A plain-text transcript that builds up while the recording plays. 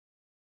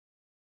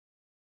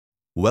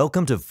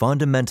Welcome to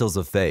Fundamentals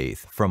of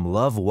Faith from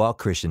Love Walk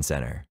Christian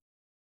Center.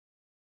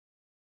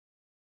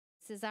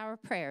 This is our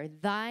prayer.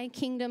 Thy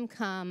kingdom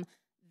come,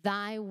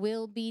 thy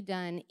will be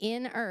done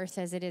in earth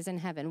as it is in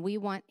heaven. We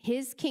want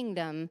his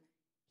kingdom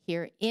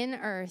here in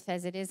earth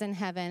as it is in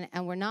heaven,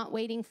 and we're not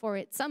waiting for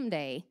it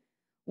someday.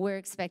 We're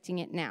expecting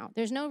it now.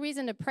 There's no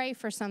reason to pray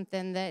for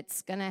something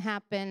that's going to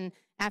happen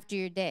after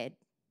you're dead.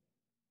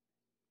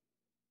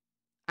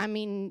 I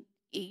mean,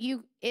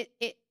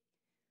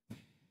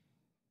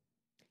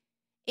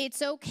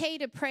 it's okay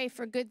to pray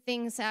for good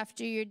things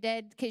after you're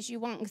dead because you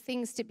want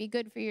things to be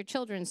good for your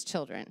children's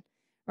children,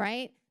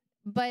 right?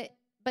 But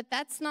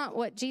that's not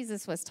what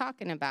Jesus was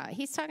talking about.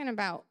 He's talking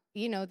about,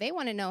 they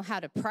want to know how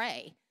to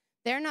pray.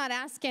 They're not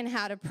asking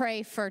how to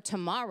pray for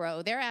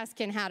tomorrow. They're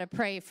asking how to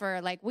pray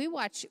for,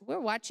 we're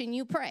watching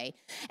you pray,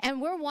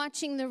 and we're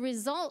watching the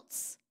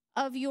results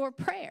of your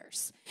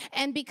prayers.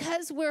 And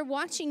because we're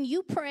watching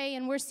you pray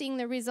and we're seeing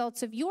the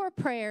results of your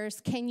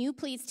prayers, can you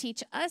please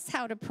teach us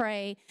how to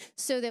pray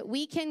so that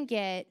we can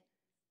get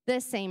the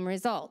same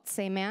results?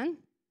 Amen?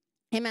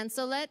 Amen.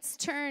 So let's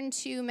turn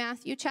to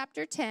Matthew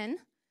chapter 10.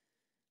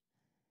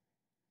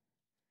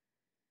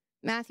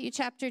 Matthew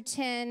chapter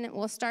 10,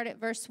 we'll start at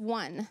verse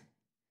 1.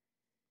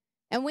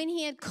 And when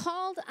he had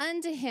called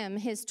unto him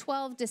his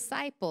 12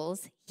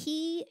 disciples,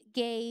 he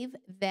gave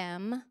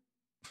them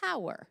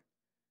power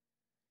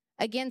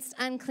against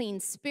unclean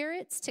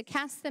spirits to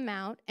cast them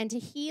out and to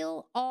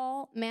heal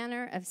all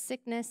manner of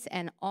sickness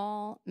and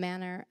all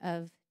manner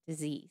of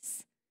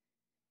disease.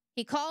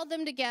 He called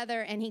them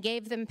together and he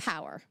gave them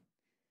power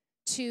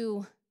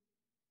to,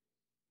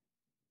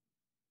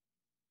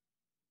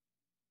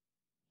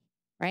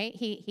 right?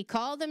 He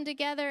called them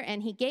together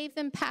and he gave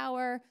them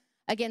power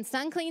against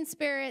unclean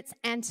spirits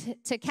and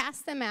to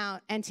cast them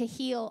out and to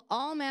heal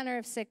all manner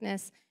of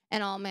sickness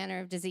and all manner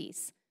of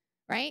disease,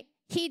 right?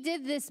 He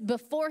did this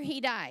before he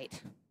died,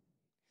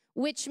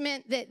 which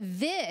meant that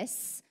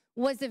this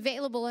was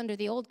available under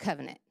the old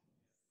covenant.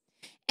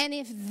 And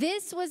if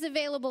this was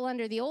available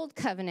under the old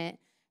covenant,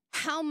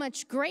 how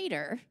much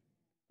greater,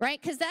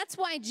 right? Because that's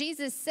why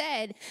Jesus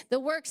said, the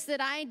works that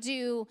I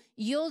do,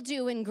 you'll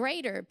do in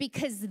greater,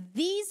 because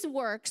these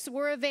works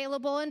were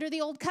available under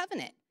the old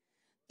covenant.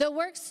 The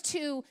works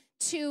to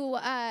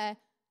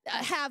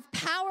have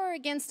power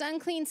against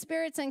unclean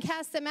spirits and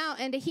cast them out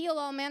and to heal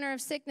all manner of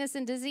sickness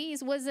and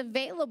disease was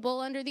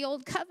available under the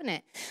old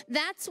covenant.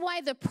 That's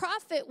why the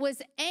prophet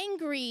was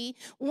angry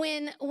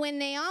when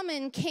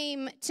Naaman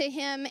came to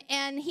him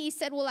and he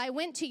said, well, I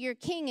went to your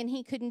king and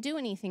he couldn't do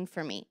anything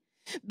for me.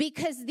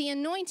 Because the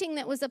anointing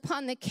that was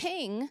upon the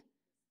king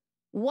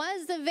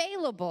was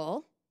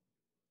available.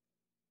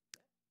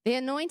 The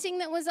anointing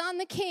that was on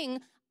the king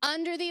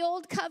under the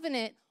old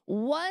covenant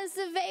was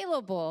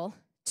available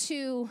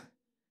to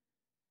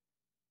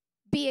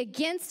be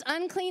against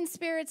unclean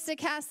spirits to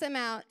cast them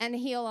out and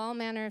heal all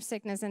manner of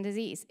sickness and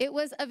disease. It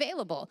was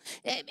available.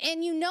 And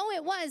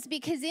it was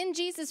because in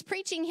Jesus'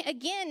 preaching,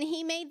 again,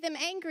 he made them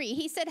angry.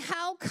 He said,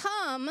 how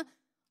come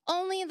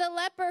only the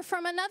leper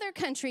from another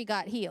country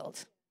got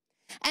healed?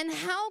 And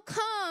how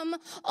come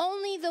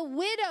only the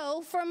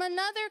widow from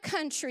another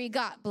country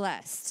got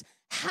blessed?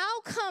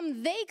 How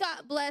come they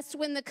got blessed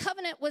when the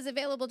covenant was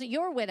available to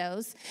your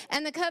widows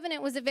and the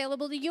covenant was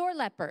available to your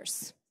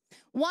lepers?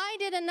 Why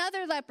did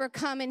another leper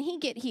come and he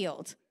get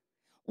healed?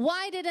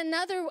 Why did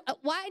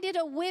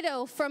a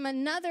widow from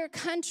another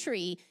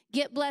country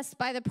get blessed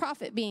by the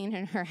prophet being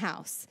in her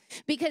house?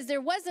 Because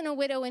there wasn't a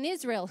widow in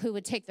Israel who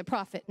would take the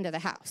prophet into the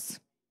house.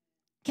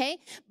 Okay?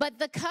 But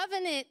the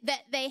covenant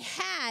that they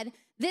had,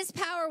 this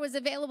power was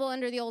available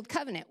under the old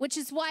covenant, which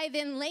is why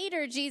then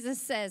later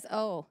Jesus says,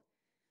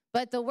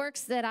 but the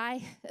works that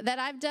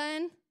I've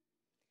done,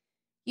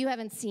 you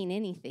haven't seen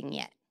anything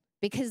yet.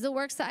 Because the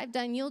works that I've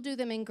done, you'll do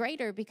them in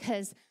greater,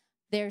 because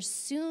there's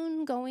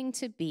soon going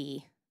to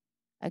be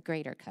a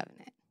greater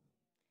covenant.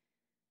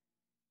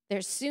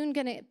 There's soon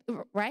going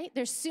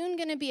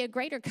to be a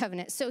greater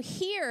covenant. So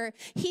here,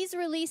 he's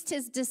released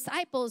his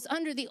disciples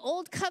under the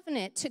old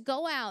covenant to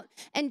go out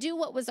and do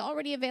what was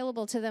already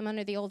available to them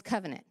under the old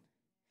covenant.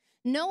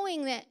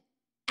 Knowing that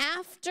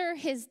after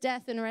his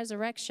death and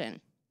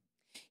resurrection,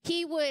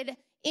 he would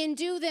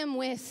endue them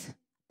with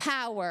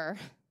power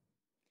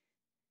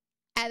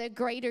at a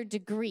greater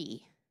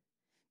degree,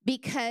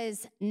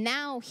 because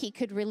now he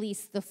could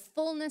release the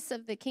fullness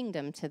of the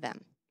kingdom to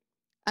them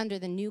under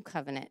the new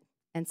covenant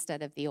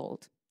instead of the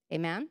old.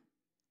 Amen?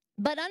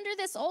 But under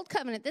this old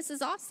covenant, this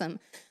is awesome.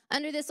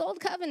 Under this old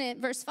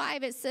covenant, verse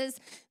 5, it says,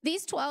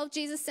 these 12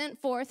 Jesus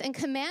sent forth and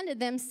commanded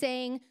them,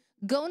 saying,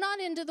 go not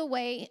into the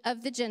way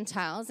of the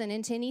Gentiles, and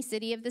into any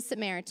city of the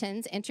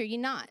Samaritans enter ye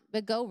not,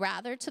 but go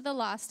rather to the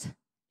lost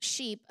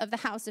sheep of the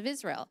house of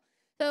Israel.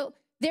 So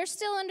they're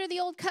still under the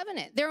old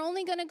covenant. They're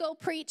only going to go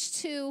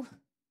preach to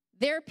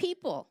their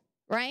people,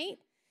 right?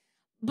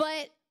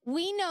 But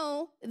we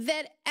know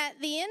that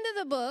at the end of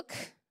the book,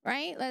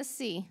 right? Let's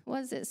see. What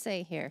does it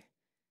say here?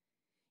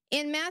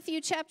 In Matthew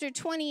chapter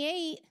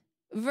 28,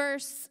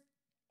 verse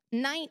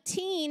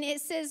 19, it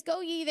says,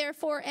 go ye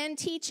therefore and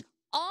teach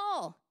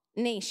all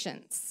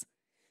nations,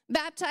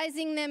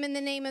 baptizing them in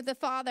the name of the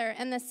Father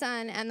and the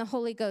Son and the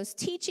Holy Ghost,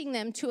 teaching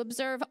them to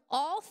observe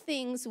all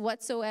things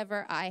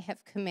whatsoever I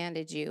have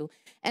commanded you.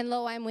 And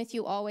lo, I'm with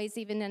you always,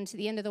 even unto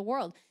the end of the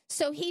world.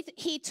 So he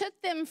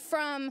took them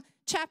from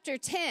chapter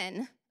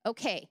 10,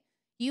 okay,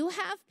 you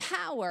have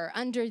power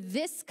under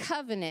this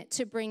covenant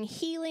to bring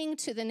healing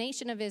to the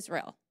nation of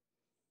Israel,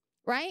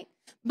 right?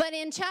 But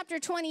in chapter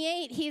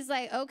 28, he's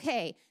like,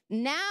 okay,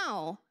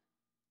 now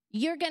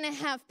you're going to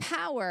have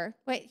power.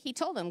 Wait, he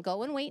told them,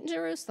 go and wait in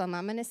Jerusalem.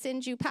 I'm going to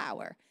send you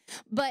power.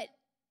 But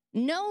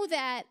know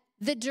that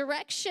the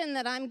direction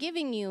that I'm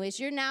giving you is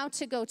you're now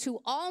to go to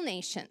all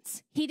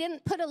nations. He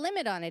didn't put a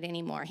limit on it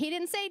anymore. He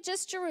didn't say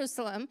just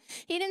Jerusalem.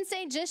 He didn't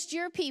say just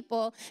your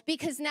people,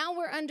 because now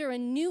we're under a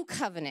new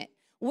covenant.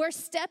 We're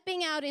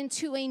stepping out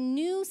into a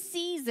new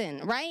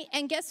season, right?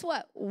 And guess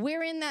what?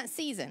 We're in that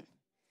season.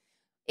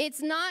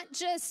 It's not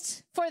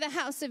just for the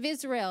house of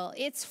Israel.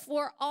 It's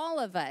for all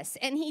of us.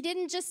 And he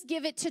didn't just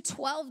give it to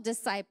 12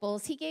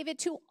 disciples. He gave it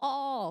to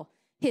all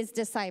his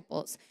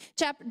disciples.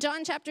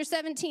 John chapter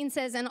 17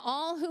 says, and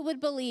all who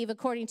would believe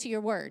according to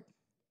your word.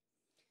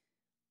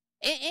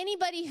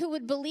 Anybody who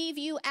would believe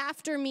you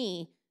after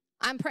me,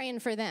 I'm praying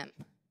for them.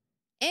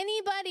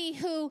 Anybody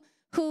who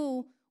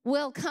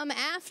will come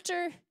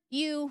after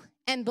you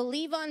and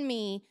believe on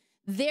me,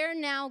 they're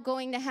now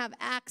going to have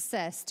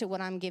access to what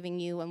I'm giving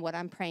you and what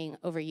I'm praying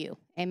over you.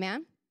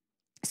 Amen?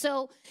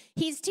 So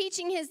he's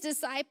teaching his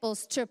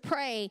disciples to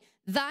pray,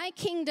 thy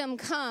kingdom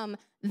come,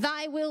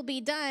 thy will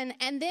be done.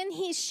 And then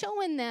he's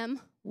showing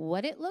them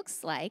what it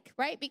looks like,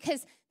 right?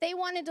 Because they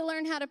wanted to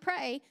learn how to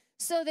pray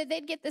so that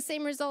they'd get the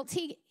same results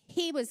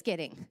he was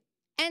getting.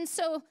 And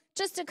so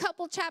just a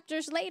couple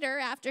chapters later,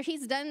 after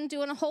he's done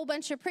doing a whole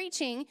bunch of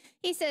preaching,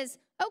 he says,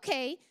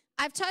 okay,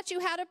 I've taught you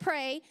how to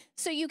pray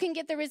so you can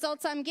get the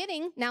results I'm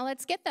getting. Now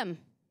let's get them.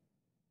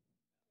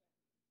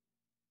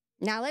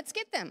 Now let's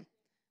get them.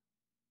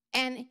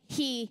 And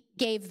he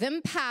gave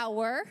them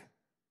power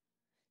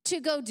to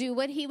go do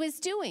what he was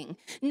doing,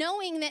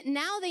 knowing that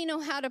now they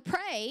know how to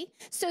pray,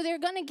 so they're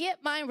going to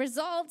get my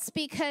results,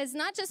 because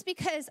not just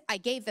because I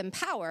gave them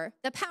power,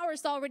 the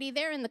power's already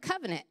there in the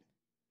covenant.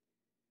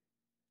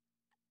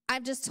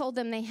 I've just told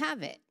them they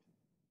have it.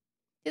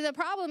 The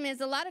problem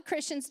is a lot of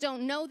Christians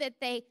don't know that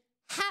they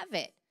have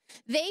it.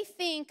 They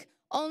think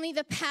only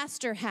the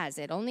pastor has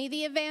it, only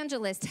the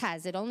evangelist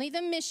has it, only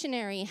the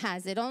missionary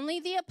has it, only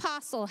the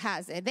apostle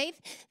has it.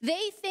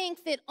 They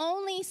think that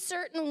only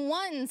certain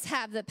ones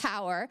have the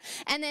power,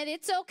 and that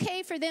it's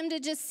okay for them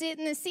to just sit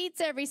in the seats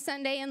every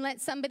Sunday and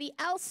let somebody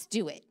else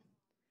do it.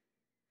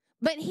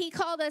 But he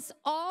called us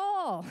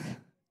all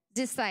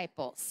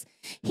disciples.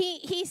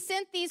 He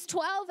sent these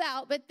 12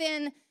 out, but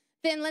then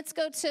let's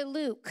go to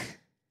Luke.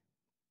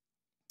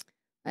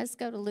 Let's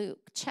go to Luke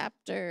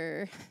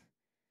chapter...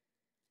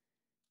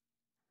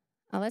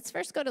 let's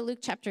first go to Luke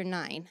chapter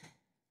 9.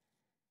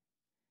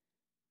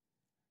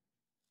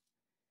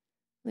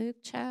 Luke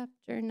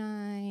chapter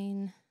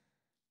 9,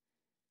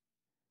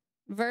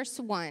 verse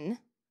 1.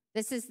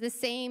 This is the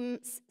same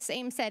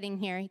setting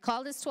here. He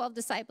called his 12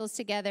 disciples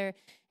together,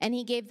 and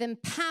he gave them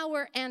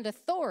power and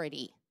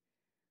authority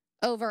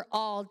over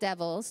all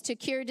devils to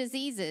cure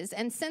diseases,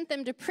 and sent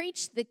them to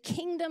preach the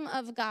kingdom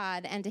of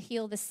God and to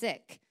heal the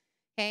sick.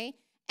 Okay?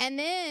 And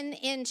then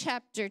in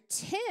chapter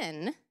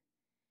 10,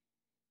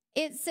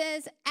 it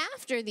says,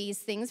 after these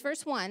things,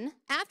 verse 1,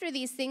 after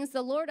these things,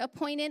 the Lord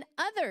appointed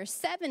other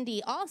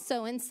 70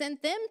 also, and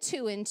sent them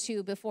 2 and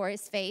 2 before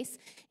his face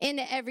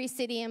into every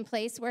city and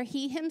place where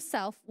he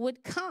himself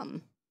would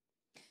come.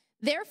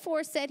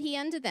 Therefore said he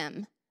unto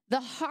them,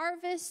 the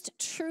harvest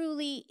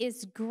truly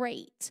is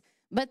great,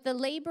 but the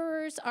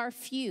laborers are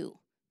few.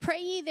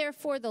 Pray ye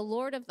therefore the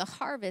Lord of the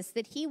harvest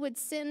that he would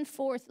send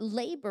forth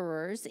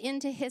laborers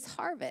into his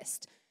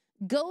harvest.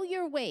 Go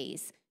your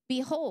ways.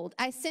 Behold,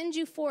 I send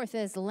you forth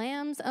as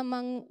lambs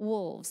among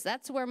wolves.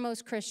 That's where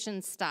most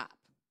Christians stop.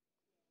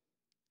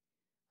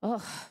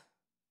 Oh,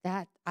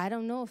 I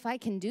don't know if I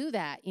can do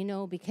that,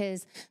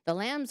 because the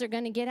lambs are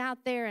going to get out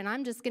there and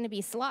I'm just going to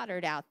be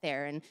slaughtered out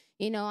there. And,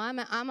 I'm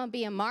going to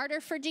be a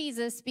martyr for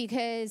Jesus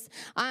because,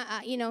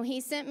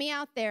 he sent me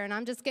out there and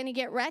I'm just going to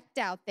get wrecked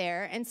out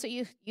there. And so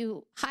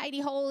you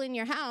hidey hole in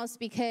your house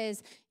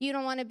because you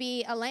don't want to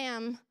be a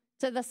lamb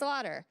to the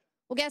slaughter.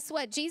 Well, guess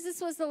what? Jesus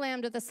was the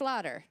lamb to the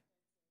slaughter.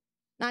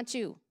 Not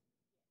you.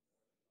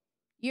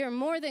 You're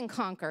more than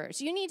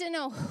conquerors. You need to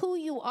know who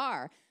you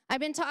are. I've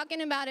been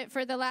talking about it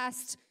for the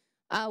last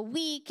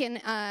week, and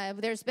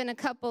there's been a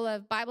couple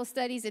of Bible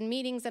studies and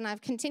meetings, and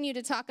I've continued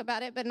to talk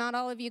about it, but not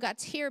all of you got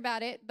to hear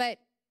about it. But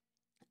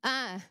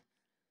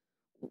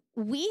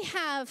we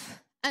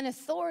have an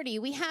authority.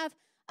 We have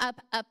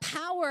a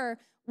power.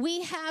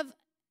 We have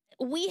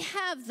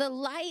the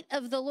light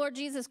of the Lord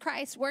Jesus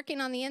Christ working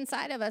on the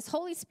inside of us.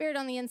 Holy Spirit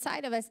on the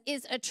inside of us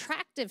is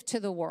attractive to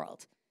the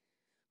world.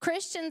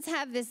 Christians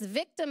have this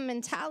victim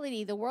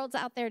mentality. The world's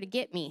out there to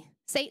get me.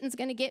 Satan's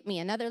going to get me.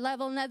 Another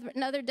level,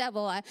 another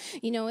devil.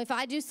 If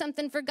I do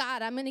something for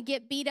God, I'm going to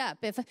get beat up.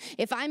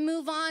 If I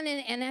move on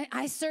and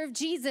I serve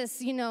Jesus,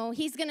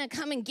 he's going to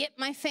come and get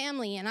my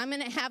family, and I'm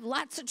going to have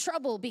lots of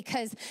trouble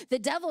because the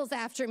devil's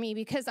after me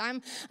because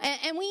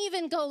and we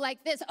even go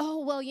like this,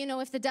 oh, well,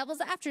 if the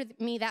devil's after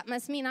me, that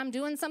must mean I'm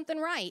doing something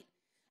right.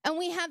 And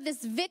we have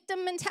this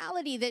victim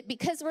mentality that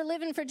because we're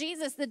living for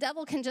Jesus, the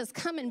devil can just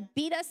come and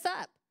beat us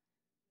up.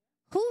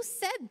 Who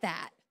said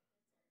that?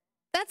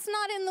 That's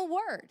not in the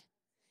Word.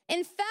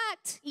 In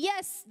fact,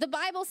 yes, the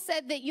Bible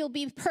said that you'll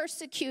be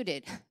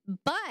persecuted,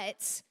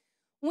 but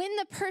when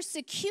the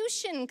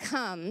persecution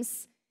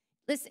comes,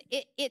 listen,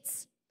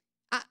 it's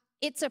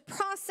a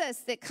process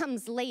that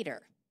comes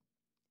later.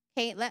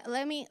 Okay,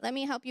 let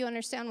me help you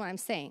understand what I'm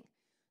saying.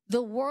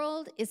 The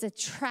world is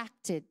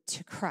attracted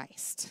to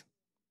Christ,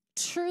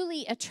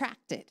 truly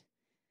attracted,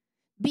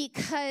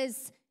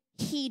 because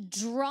he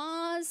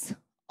draws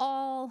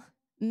all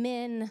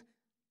men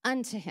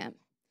unto him.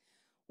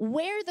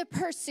 Where the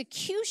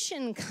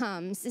persecution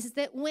comes is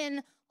that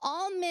when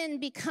all men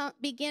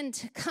begin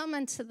to come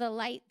unto the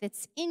light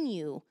that's in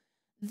you,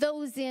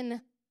 those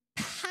in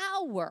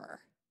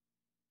power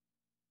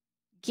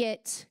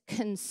get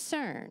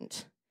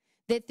concerned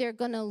that they're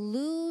going to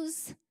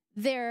lose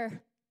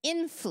their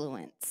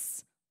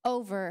influence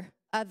over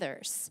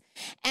others.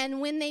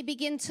 And when they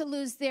begin to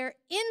lose their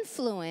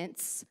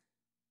influence,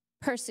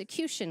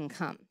 persecution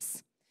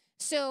comes.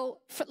 So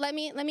let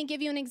me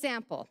give you an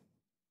example.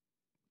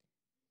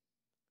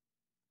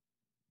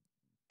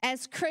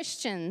 As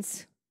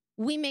Christians,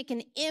 we make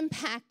an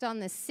impact on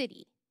the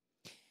city.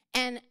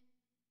 And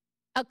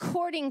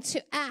according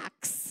to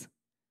Acts,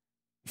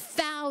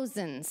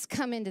 thousands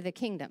come into the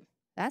kingdom.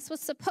 That's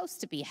what's supposed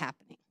to be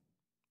happening,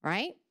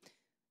 right?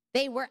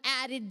 They were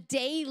added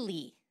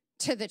daily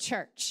to the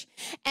church.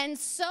 And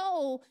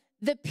so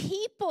the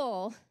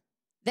people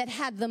that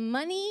had the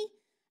money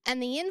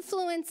and the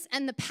influence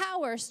and the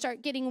power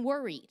start getting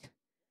worried.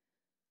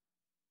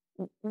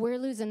 We're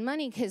losing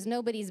money because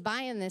nobody's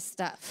buying this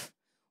stuff.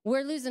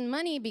 We're losing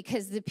money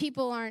because the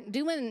people aren't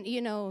doing,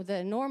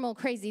 the normal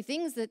crazy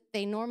things that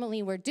they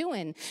normally were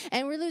doing.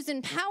 And we're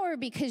losing power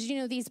because,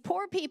 these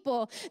poor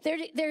people,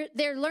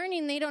 they're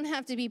learning they don't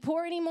have to be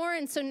poor anymore.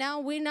 And so now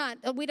we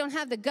don't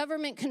have the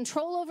government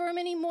control over them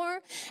anymore.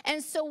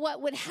 And so what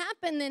would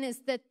happen then is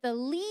that the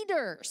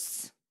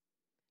leaders,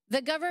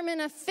 the government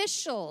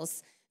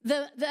officials,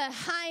 the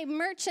high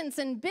merchants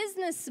and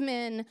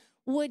businessmen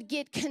would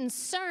get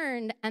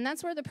concerned. And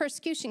that's where the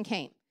persecution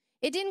came.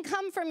 It didn't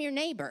come from your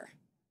neighbor.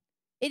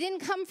 It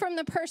didn't come from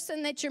the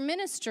person that you're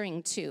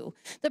ministering to.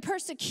 The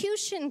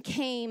persecution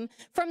came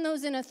from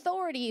those in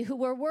authority who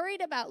were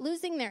worried about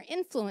losing their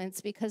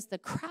influence because the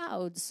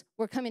crowds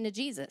were coming to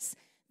Jesus.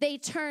 They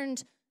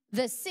turned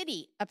the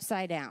city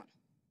upside down.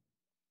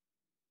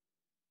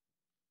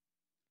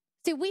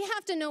 See, we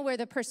have to know where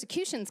the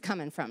persecution's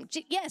coming from.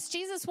 Yes,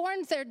 Jesus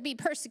warned there'd be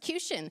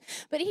persecution,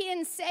 but he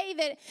didn't say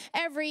that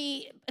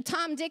every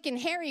Tom, Dick, and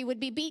Harry would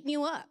be beating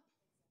you up.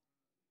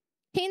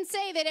 He didn't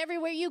say that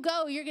everywhere you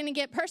go, you're going to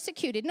get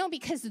persecuted. No,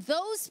 because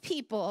those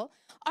people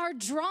are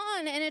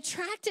drawn and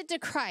attracted to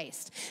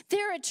Christ.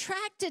 They're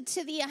attracted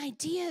to the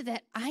idea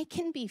that I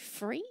can be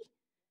free?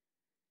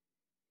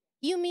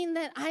 You mean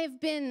that I've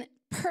been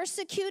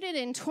persecuted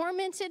and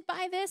tormented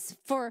by this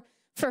for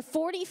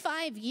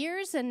 45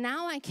 years and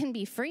now I can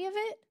be free of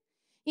it?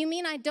 You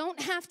mean I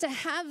don't have to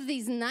have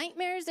these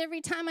nightmares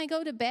every time I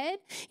go to bed?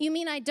 You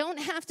mean I don't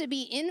have to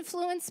be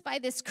influenced by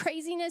this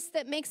craziness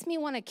that makes me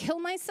want to kill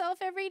myself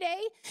every day?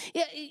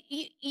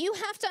 You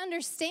have to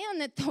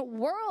understand that the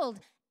world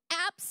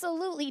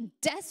absolutely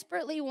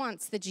desperately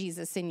wants the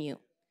Jesus in you.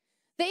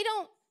 They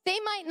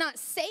might not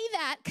say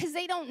that because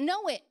they don't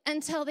know it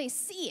until they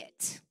see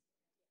it.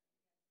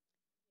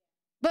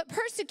 But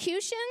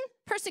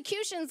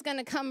persecution's going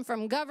to come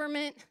from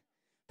government.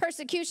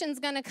 Persecution's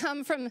going to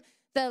come from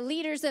the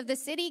leaders of the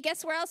city.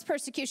 Guess where else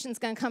persecution's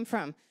going to come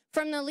from?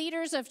 From the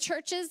leaders of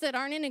churches that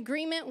aren't in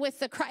agreement with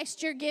the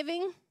Christ you're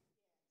giving.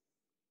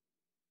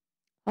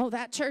 Oh,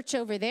 that church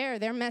over there,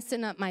 they're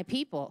messing up my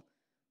people.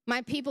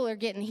 My people are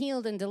getting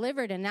healed and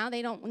delivered, and now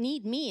they don't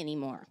need me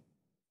anymore.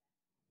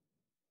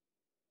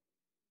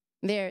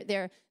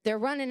 They're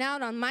running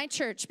out on my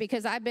church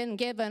because I've been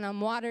giving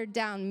them watered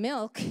down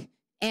milk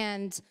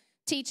and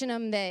teaching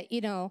them that,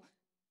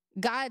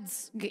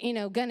 God's,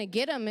 going to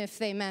get them if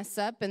they mess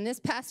up. And this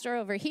pastor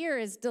over here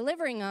is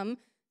delivering them,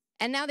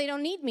 and now they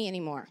don't need me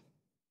anymore.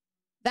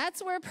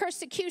 That's where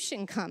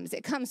persecution comes.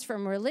 It comes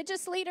from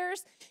religious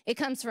leaders. It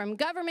comes from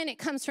government. It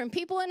comes from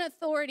people in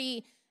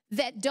authority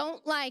that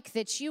don't like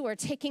that you are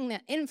taking the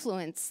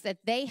influence that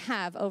they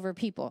have over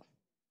people.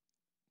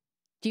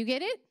 Do you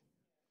get it?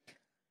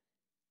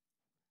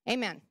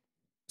 Amen.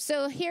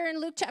 So here in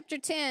Luke chapter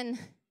 10,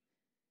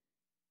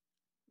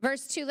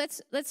 verse 2,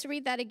 let's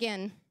read that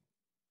again.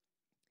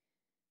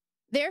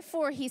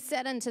 Therefore he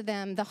said unto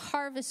them, the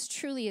harvest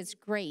truly is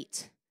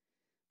great,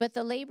 but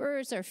the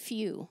laborers are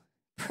few.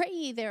 Pray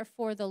ye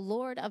therefore the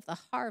Lord of the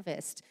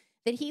harvest,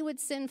 that he would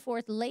send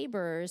forth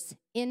laborers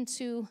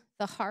into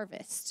the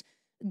harvest.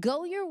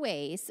 Go your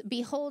ways.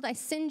 Behold, I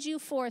send you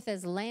forth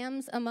as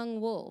lambs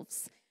among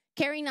wolves.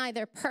 Carry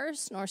neither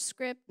purse nor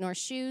scrip nor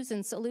shoes,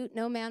 and salute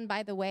no man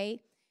by the way.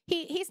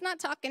 He's not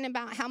talking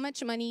about how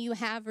much money you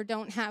have or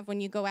don't have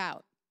when you go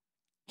out.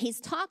 He's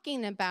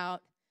talking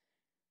about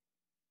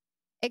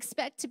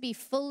expect to be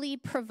fully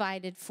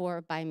provided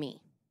for by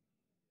me.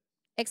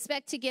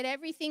 Expect to get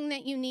everything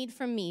that you need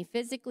from me,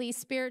 physically,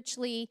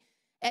 spiritually.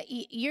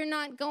 You're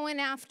not going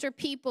after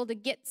people to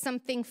get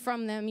something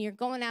from them. You're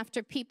going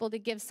after people to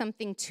give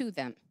something to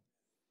them.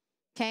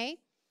 Okay?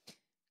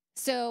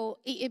 So,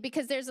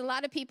 because there's a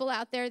lot of people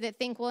out there that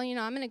think, well, you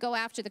know, I'm going to go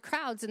after the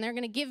crowds and they're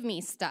going to give me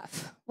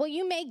stuff. Well,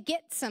 you may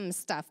get some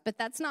stuff, but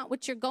that's not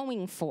what you're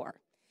going for.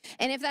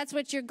 And if that's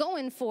what you're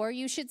going for,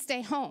 you should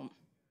stay home.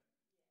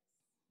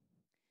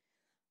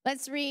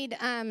 Let's read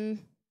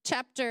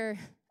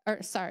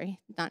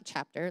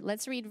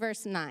let's read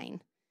verse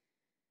 9.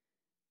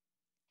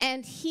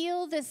 And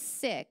heal the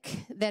sick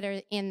that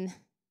are in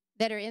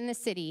the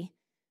city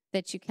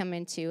that you come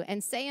into,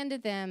 and say unto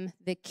them,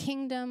 the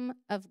kingdom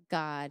of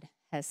God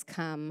has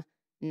come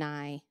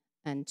nigh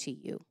unto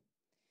you.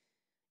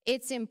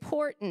 It's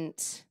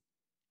important,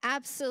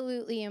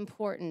 absolutely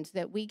important,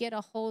 that we get a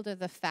hold of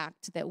the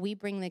fact that we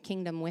bring the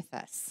kingdom with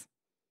us.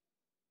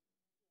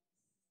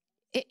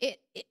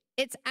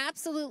 It's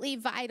absolutely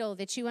vital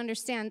that you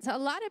understand. So a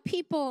lot of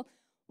people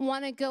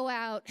want to go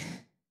out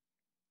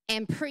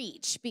and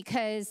preach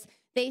because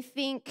they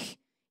think,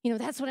 you know,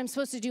 that's what I'm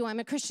supposed to do. I'm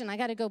a Christian. I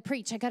got to go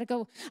preach. I got to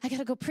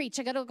go preach.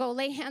 I got to go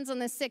lay hands on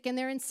the sick. And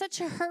they're in such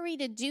a hurry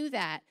to do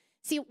that.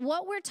 See,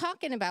 what we're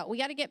talking about, we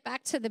got to get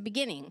back to the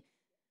beginning.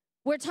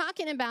 We're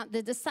talking about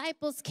the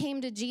disciples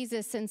came to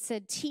Jesus and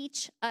said,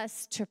 teach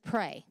us to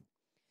pray.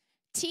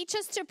 Teach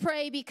us to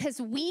pray because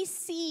we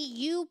see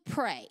you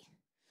pray.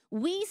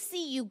 We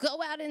see you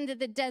go out into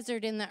the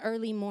desert in the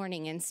early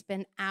morning and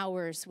spend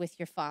hours with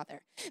your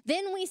Father.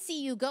 Then we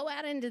see you go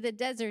out into the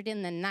desert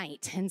in the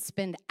night and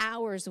spend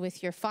hours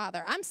with your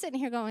Father. I'm sitting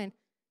here going,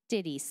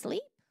 did he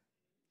sleep?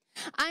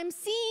 I'm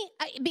seeing,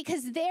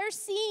 because they're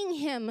seeing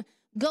him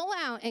go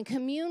out and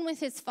commune with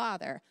his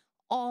Father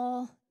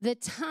all the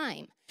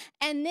time.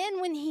 And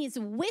then when he's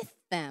with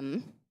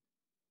them,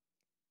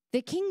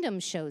 the kingdom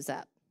shows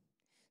up.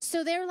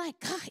 So they're like,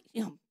 God,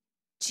 you know,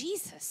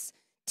 Jesus,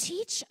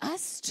 teach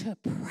us to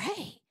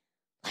pray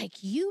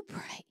like you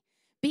pray,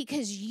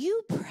 because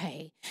you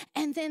pray,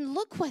 and then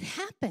look what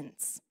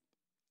happens.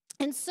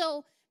 And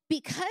so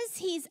because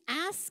he's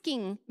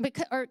asking,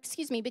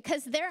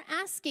 because they're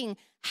asking,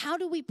 how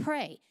do we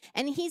pray?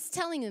 And he's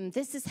telling them,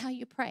 this is how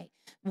you pray.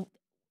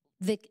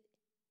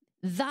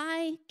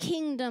 Thy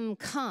kingdom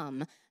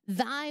come,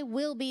 thy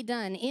will be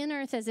done in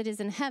earth as it is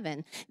in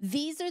heaven.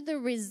 These are the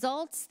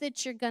results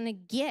that you're going to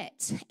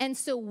get. And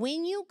so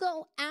when you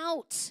go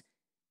out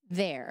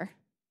there,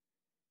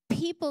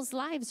 people's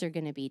lives are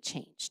going to be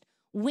changed.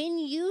 When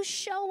you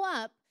show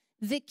up,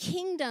 the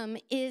kingdom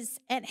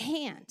is at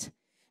hand.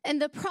 And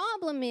the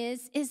problem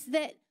is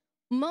that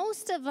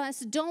most of us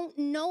don't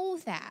know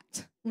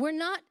that. We're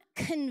not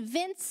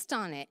convinced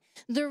on it.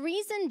 The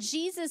reason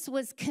Jesus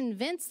was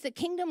convinced the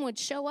kingdom would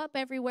show up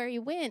everywhere he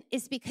went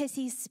is because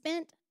he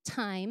spent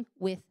time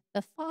with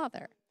the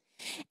Father.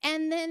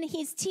 And then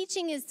he's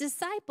teaching his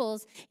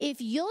disciples,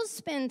 if you'll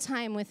spend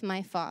time with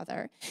my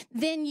Father,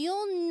 then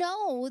you'll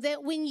know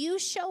that when you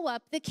show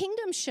up, the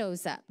kingdom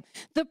shows up.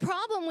 The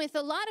problem with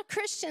a lot of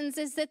Christians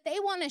is that they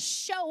want to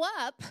show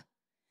up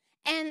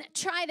and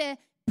try to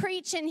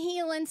preach and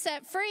heal and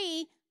set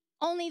free,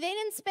 only they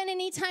didn't spend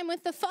any time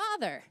with the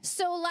Father.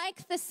 So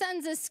like the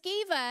sons of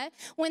Sceva,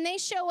 when they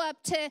show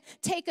up to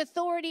take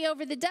authority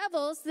over the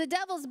devils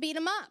beat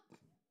them up.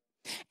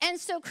 And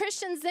so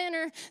Christians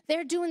then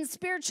they're doing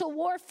spiritual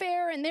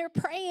warfare, and they're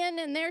praying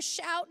and they're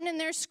shouting and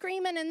they're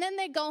screaming, and then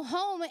they go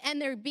home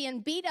and they're being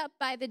beat up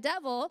by the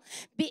devil,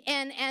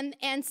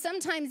 and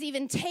sometimes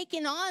even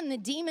taking on the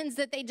demons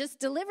that they just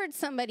delivered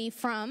somebody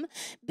from,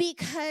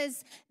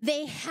 because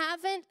they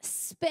haven't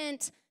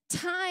spent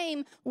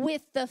time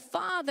with the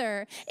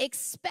Father,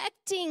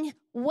 expecting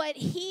what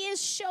he is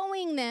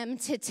showing them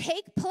to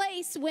take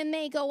place when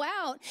they go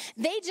out.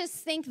 They just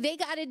think they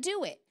got to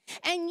do it.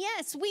 And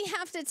yes, we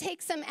have to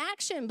take some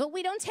action, but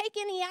we don't take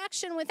any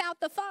action without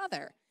the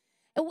Father.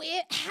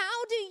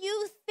 How do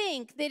you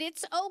think that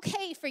it's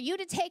okay for you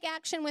to take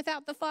action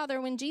without the Father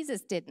when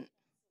Jesus didn't?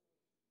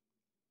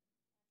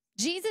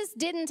 Jesus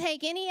didn't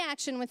take any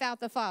action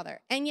without the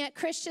Father, and yet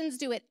Christians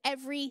do it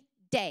every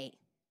day.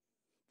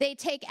 They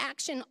take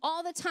action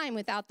all the time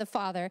without the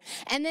Father,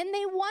 and then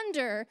they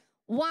wonder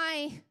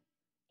why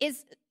they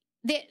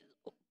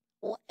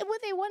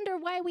wonder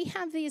why we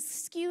have these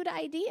skewed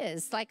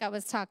ideas, like I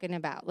was talking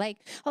about. Like,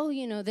 oh,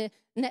 you know, the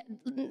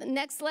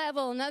next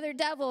level, another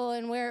devil,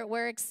 and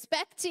we're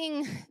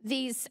expecting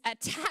these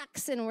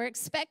attacks, and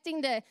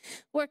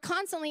we're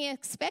constantly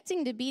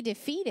expecting to be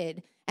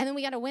defeated, and then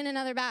we got to win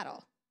another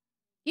battle.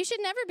 You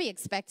should never be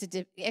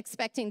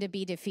expecting to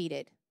be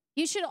defeated.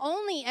 You should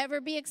only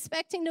ever be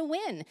expecting to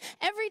win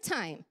every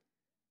time.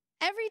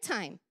 Every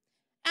time.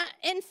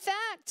 In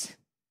fact,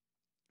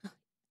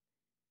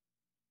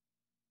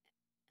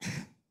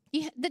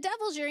 The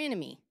devil's your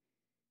enemy.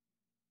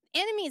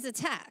 Enemies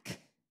attack.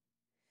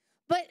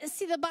 But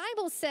see, the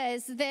Bible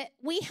says that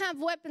we have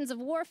weapons of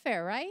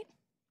warfare, right?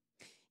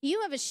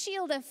 You have a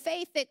shield of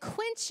faith that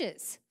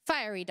quenches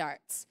fiery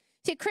darts.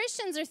 See,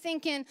 Christians are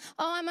thinking,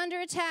 "Oh, I'm under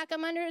attack.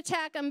 I'm under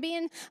attack. I'm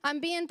being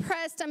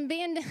pressed. I'm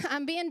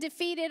being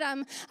defeated.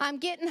 I'm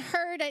getting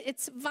hurt.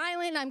 It's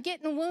violent. I'm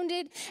getting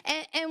wounded."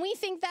 And we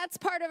think that's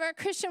part of our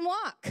Christian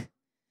walk.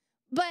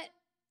 But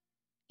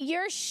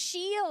your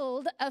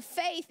shield of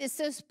faith is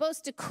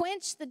supposed to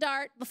quench the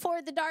dart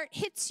before the dart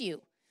hits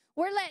you.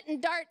 We're letting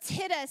darts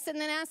hit us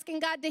and then asking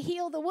God to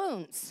heal the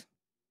wounds.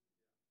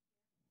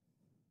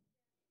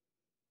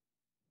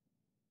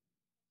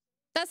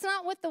 That's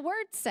not what the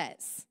word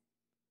says.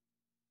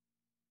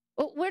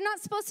 We're not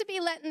supposed to be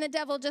letting the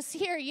devil just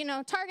here,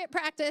 target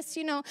practice,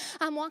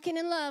 I'm walking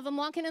in love, I'm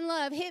walking in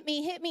love, hit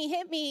me, hit me,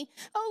 hit me.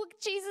 Oh,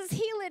 Jesus,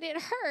 heal it,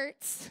 it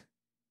hurts.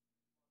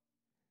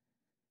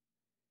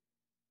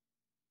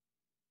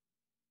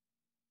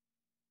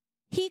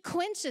 He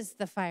quenches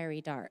the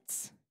fiery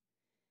darts.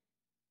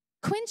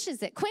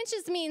 Quenches it.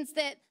 Quenches means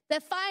that the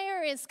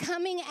fire is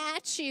coming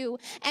at you,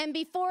 and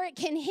before it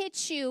can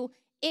hit you,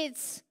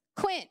 it's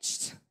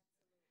quenched.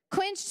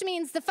 Quenched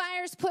means the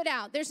fire's put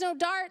out. There's no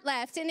dart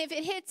left, and if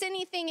it hits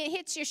anything, it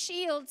hits your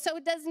shield, so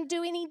it doesn't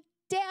do any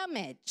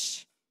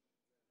damage.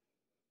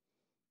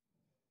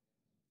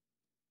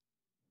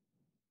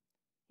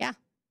 Yeah,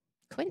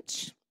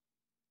 quench.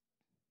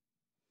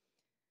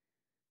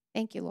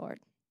 Thank you, Lord.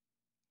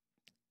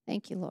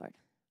 Thank you, Lord.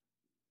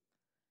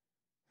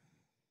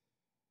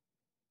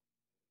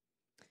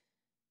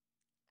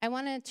 I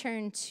want to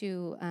turn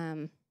to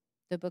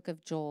the book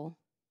of Joel.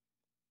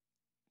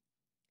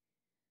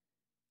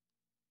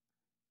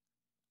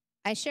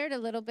 I shared a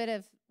little bit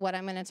of what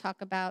I'm going to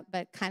talk about,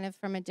 but kind of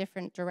from a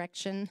different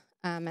direction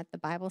at the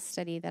Bible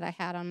study that I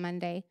had on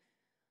Monday.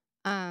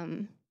 But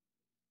I'm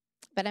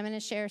going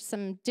to share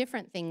some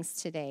different things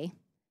today.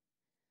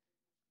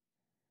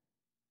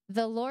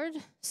 The Lord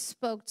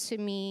spoke to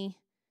me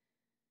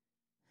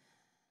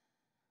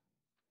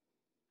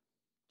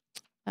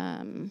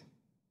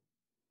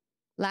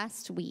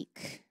last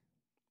week,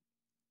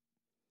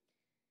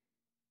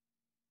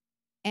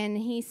 and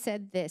he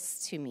said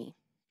this to me.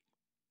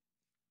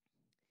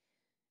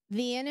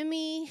 The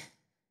enemy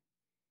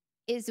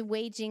is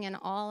waging an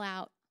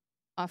all-out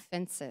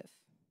offensive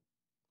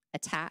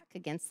attack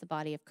against the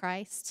body of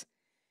Christ.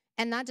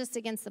 And not just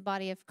against the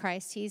body of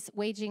Christ, he's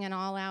waging an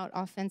all-out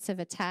offensive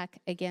attack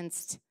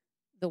against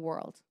the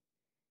world.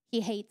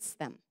 He hates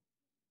them.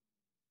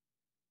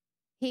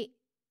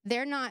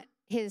 They're not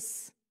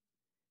his,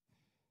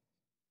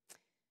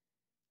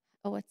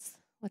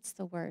 what's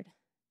the word?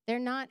 They're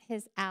not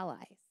his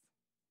allies.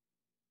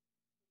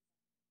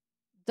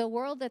 The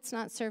world that's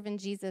not serving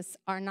Jesus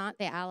are not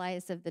the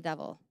allies of the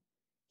devil.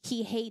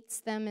 He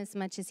hates them as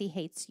much as he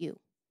hates you,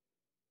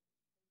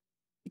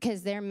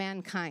 because they're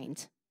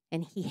mankind,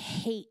 and he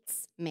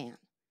hates man.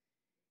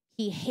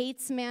 He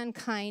hates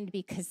mankind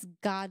because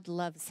God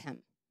loves him.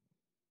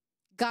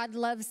 God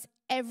loves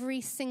every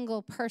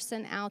single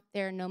person out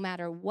there, no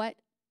matter what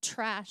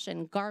trash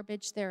and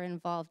garbage they're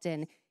involved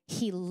in.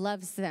 He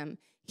loves them.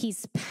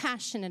 He's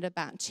passionate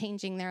about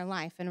changing their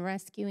life and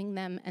rescuing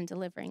them and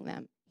delivering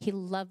them. He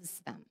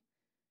loves them.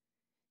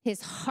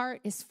 His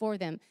heart is for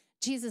them.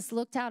 Jesus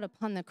looked out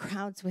upon the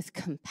crowds with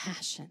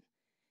compassion,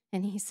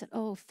 and he said,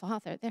 "Oh,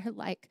 Father, they're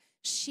like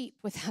sheep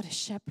without a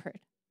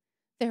shepherd.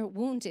 They're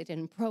wounded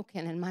and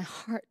broken, and my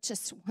heart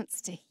just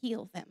wants to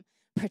heal them,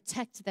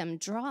 protect them,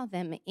 draw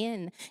them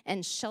in,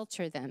 and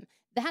shelter them."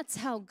 That's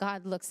how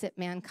God looks at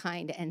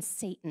mankind, and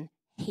Satan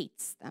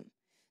hates them.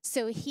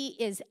 So he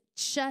is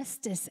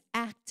just as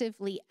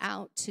actively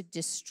out to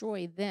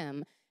destroy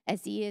them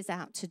as he is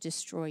out to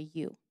destroy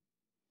you.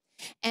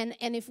 And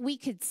if we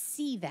could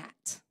see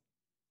that,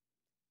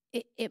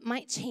 it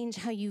might change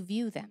how you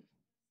view them.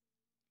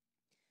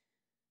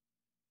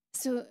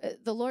 So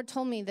the Lord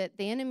told me that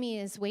the enemy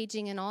is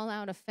waging an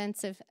all-out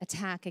offensive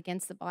attack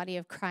against the body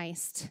of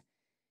Christ,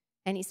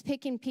 and he's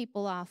picking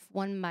people off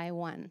one by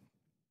one.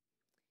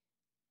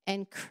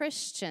 And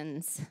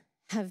Christians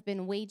have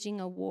been waging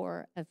a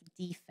war of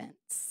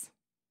defense.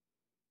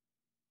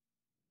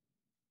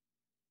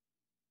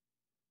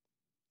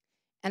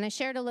 And I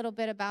shared a little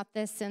bit about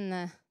this in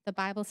the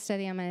Bible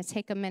study. I'm going to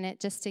take a minute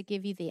just to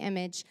give you the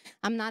image.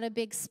 I'm not a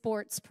big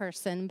sports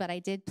person, but I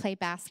did play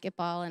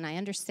basketball, and I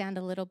understand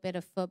a little bit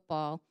of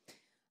football.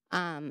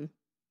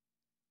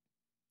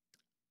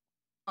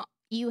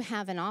 You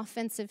have an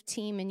offensive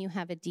team and you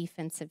have a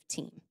defensive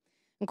team.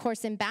 Of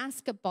course, in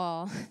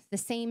basketball, the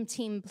same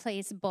team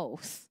plays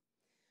both.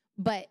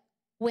 But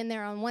when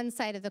they're on one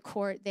side of the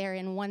court, they're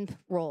in one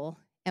role.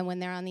 And when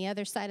they're on the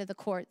other side of the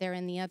court, they're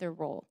in the other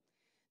role.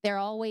 They're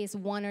always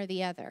one or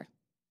the other,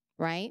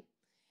 right?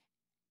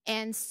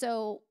 And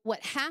so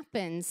what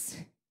happens,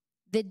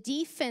 the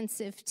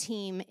defensive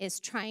team is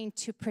trying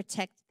to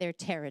protect their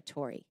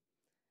territory.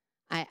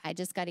 I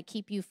just got to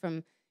keep you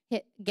from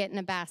getting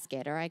a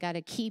basket, or I got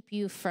to keep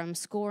you from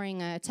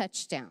scoring a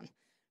touchdown,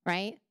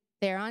 right?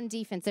 They're on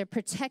defense. They're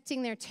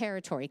protecting their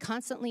territory,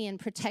 constantly in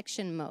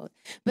protection mode.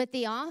 But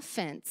the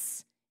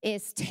offense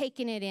is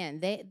taking it in.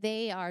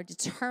 They are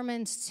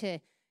determined to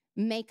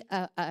make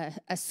a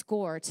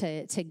score,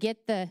 to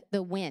get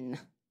the win,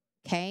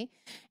 okay?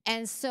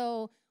 And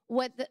so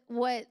what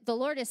the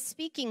Lord is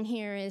speaking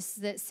here is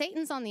that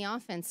Satan's on the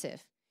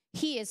offensive.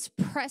 He is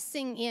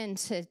pressing in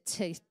to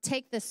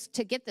take this,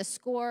 to get the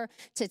score,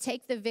 to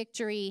take the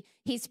victory.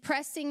 He's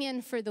pressing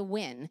in for the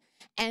win.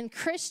 And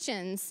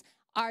Christians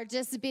are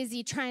just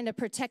busy trying to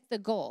protect the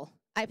goal.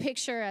 I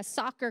picture a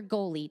soccer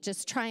goalie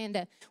just trying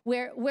to,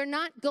 we're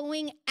not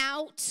going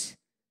out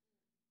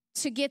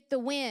to get the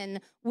win.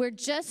 We're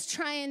just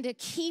trying to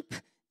keep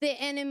the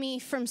enemy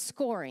from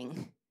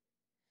scoring.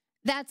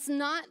 That's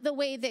not the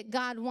way that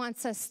God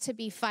wants us to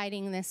be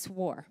fighting this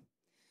war.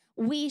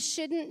 We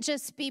shouldn't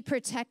just be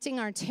protecting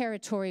our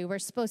territory. We're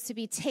supposed to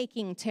be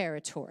taking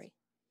territory.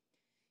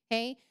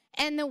 Okay?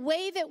 And the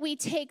way that we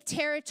take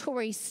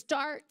territory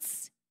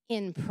starts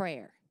in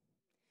prayer.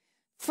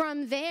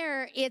 From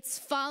there, it's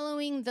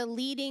following the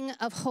leading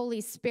of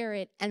Holy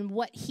Spirit and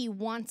what he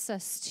wants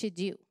us to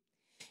do.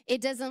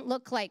 It doesn't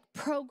look like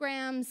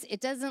programs.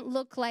 It doesn't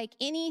look like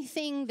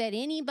anything that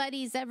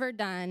anybody's ever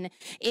done.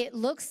 It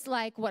looks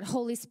like what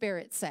Holy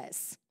Spirit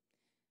says.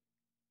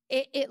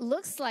 It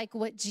looks like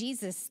what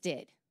Jesus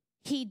did.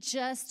 He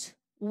just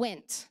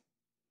went.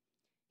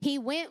 He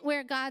went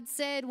where God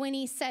said when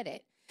he said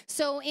it.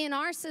 So in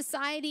our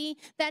society,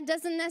 that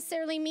doesn't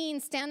necessarily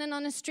mean standing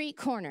on a street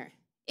corner.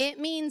 It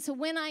means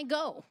when I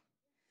go,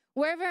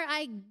 wherever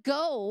I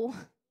go,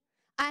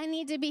 I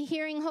need to be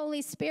hearing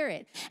Holy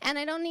Spirit. And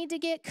I don't need to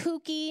get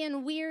kooky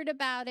and weird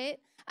about it.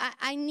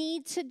 I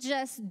need to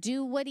just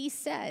do what he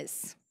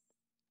says.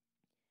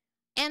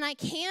 And I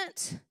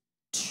can't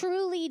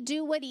truly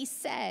do what he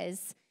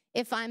says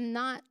if I'm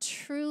not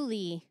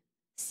truly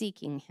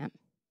seeking him.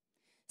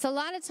 So a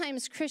lot of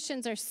times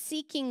Christians are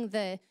seeking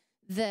the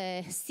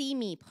see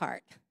me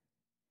part.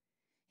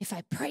 If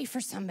I pray for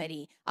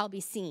somebody, I'll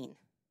be seen.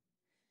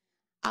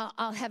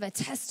 I'll have a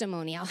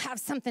testimony. I'll have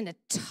something to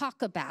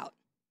talk about.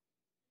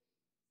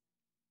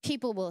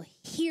 People will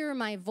hear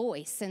my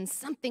voice and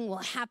something will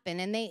happen.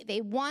 And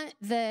they want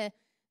the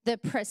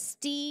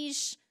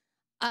prestige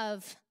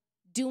of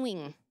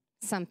doing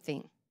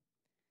something.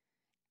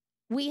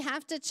 We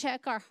have to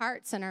check our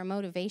hearts and our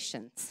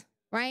motivations,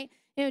 right?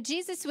 You know,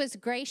 Jesus was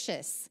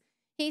gracious.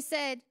 He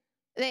said,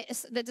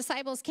 the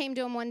disciples came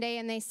to him one day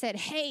and they said,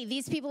 hey,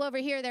 these people over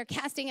here, they're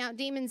casting out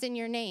demons in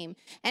your name.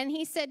 And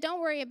he said, don't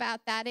worry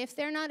about that. If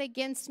they're not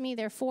against me,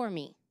 they're for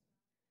me.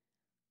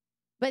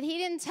 But he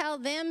didn't tell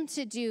them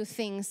to do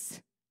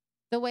things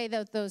the way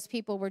that those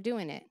people were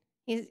doing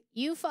it.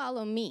 You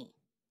follow me.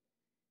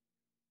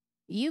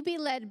 You be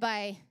led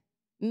by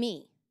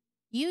me.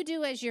 You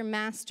do as your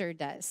master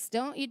does.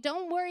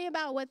 Don't worry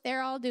about what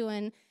they're all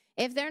doing.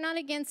 If they're not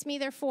against me,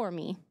 they're for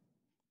me.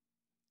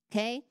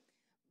 Okay?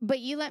 But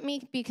you let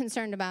me be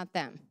concerned about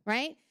them,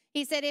 right?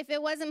 He said, if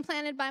it wasn't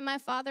planted by my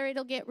Father,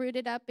 it'll get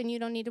rooted up and you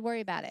don't need to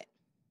worry about it.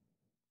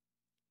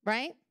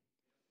 Right?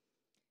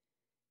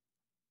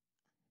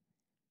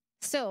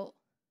 So,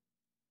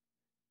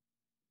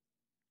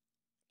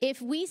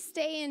 if we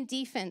stay in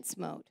defense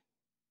mode,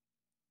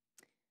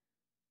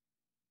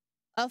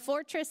 a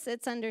fortress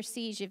that's under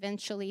siege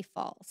eventually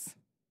falls.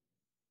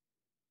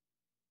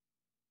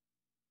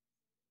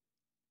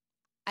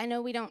 I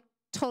know we don't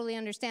totally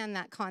understand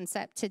that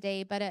concept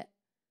today, but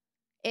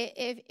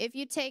if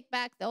you take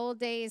back the old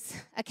days,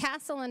 a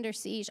castle under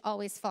siege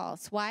always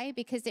falls. Why?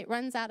 Because it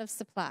runs out of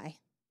supply.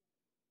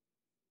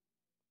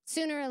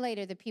 Sooner or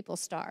later, the people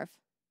starve.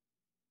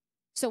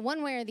 So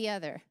one way or the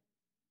other,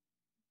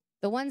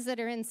 the ones that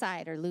are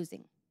inside are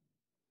losing.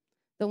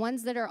 The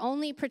ones that are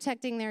only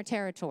protecting their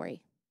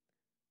territory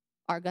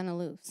are going to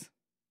lose.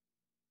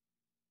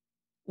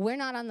 We're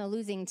not on the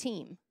losing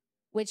team,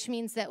 which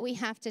means that we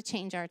have to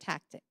change our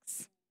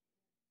tactics.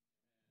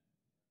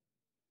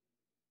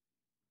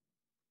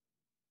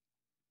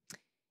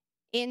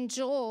 In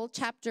Joel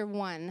chapter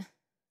 1,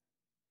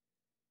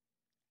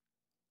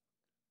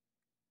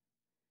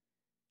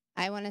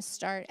 I want to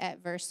start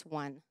at verse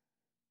 1.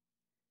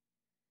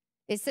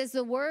 It says,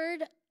 the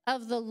word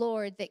of the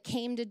Lord that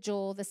came to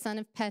Joel, the son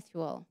of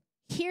Pethuel.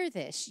 Hear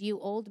this, you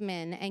old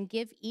men, and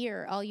give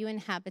ear, all you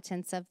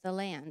inhabitants of the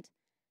land.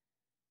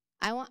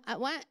 I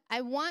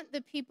want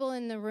the people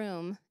in the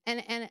room,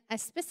 and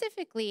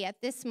specifically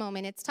at this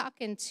moment, it's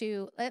talking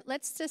to,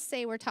 let's just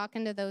say we're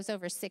talking to those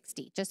over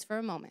 60, just for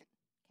a moment,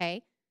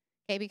 okay?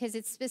 Okay, because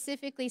it's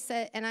specifically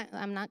said, and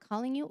I'm not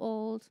calling you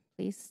old,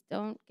 please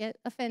don't get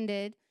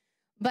offended,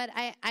 but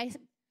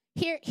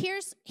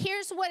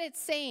here's what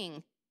it's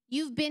saying.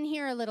 You've been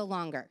here a little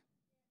longer.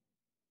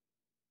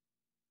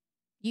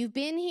 You've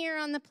been here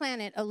on the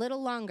planet a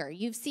little longer.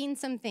 You've seen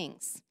some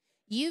things.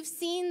 You've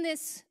seen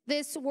this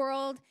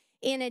world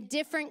in a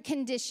different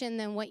condition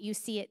than what you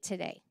see it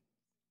today,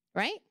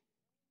 right?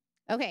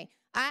 Okay,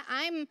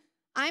 I'm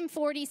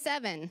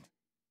 47.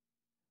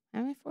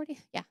 Am I 40?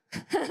 Yeah.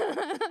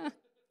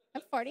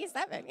 I'm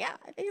 47. Yeah,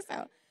 I think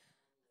so.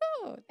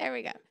 Oh, there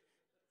we go.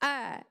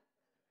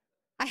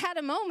 I had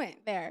a moment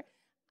there.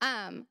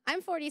 I'm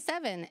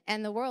 47,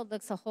 and the world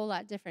looks a whole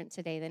lot different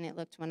today than it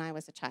looked when I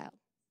was a child.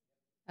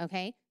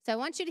 Okay? So I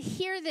want you to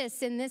hear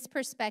this in this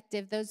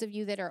perspective, those of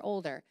you that are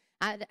older.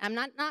 I'm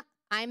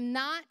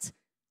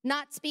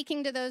not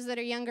speaking to those that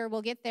are younger.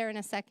 We'll get there in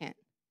a second.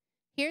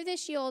 Hear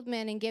this, ye old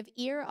men, and give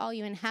ear, all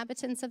you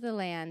inhabitants of the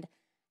land.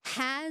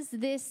 Has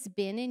this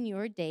been in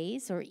your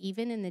days, or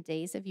even in the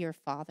days of your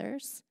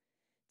fathers?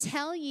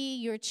 Tell ye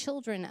your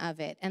children of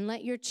it, and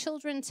let your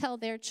children tell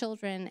their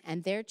children,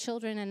 and their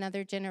children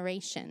another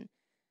generation.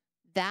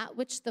 That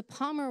which the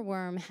palmer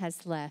worm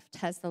has left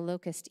has the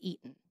locust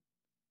eaten.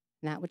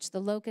 And that which the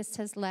locust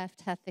has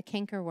left hath the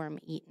cankerworm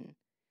eaten.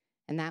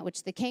 And that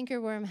which the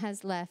cankerworm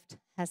has left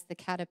has the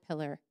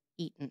caterpillar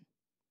eaten.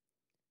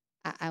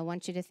 I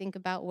want you to think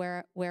about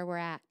where we're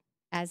at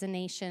as a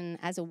nation,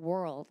 as a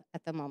world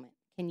at the moment.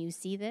 Can you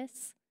see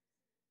this?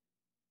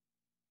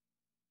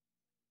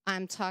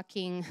 I'm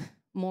talking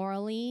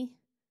morally,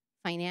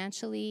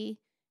 financially,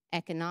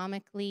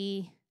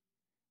 economically,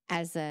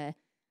 as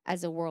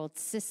a world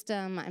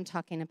system. I'm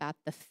talking about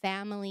the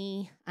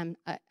family.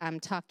 I'm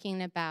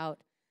talking about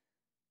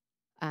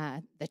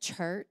the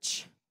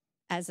church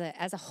as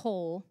a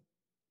whole.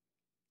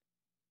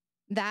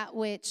 That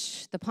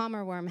which the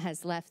palmer worm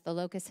has left, the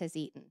locust has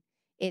eaten.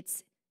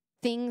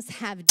 Things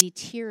have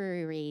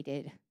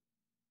deteriorated,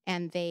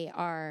 and they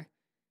are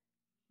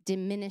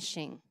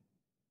diminishing.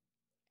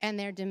 And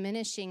they're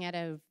diminishing at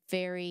a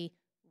very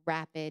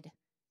rapid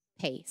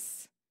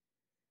pace.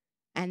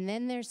 And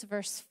then there's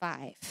verse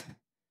 5.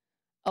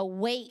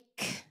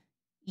 Awake,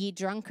 ye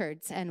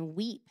drunkards, and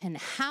weep and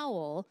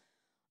howl,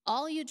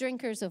 all you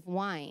drinkers of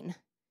wine,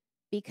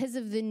 because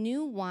of the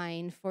new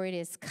wine, for it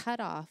is cut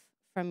off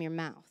from your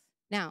mouth.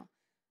 Now,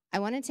 I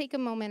want to take a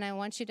moment. I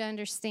want you to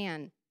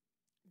understand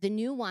the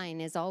new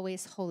wine is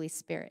always Holy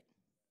Spirit.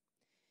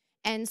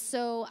 And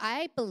so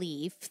I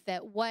believe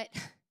that what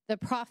the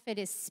prophet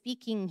is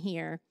speaking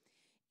here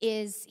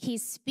is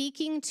he's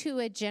speaking to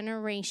a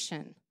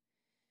generation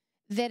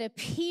that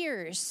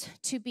appears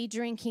to be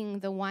drinking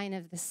the wine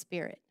of the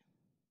Spirit,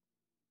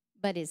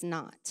 but is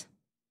not.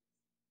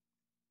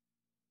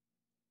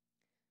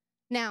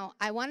 Now,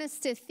 I want us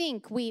to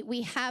think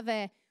we have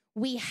a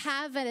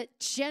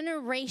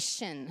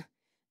generation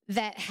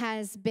that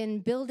has been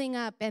building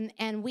up,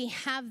 and we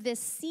have this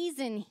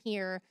season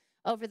here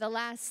over the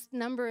last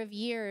number of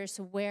years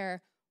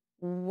where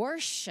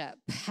worship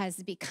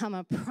has become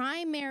a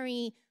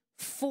primary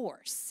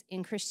force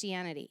in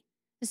Christianity.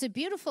 It's a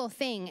beautiful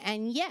thing,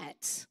 and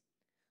yet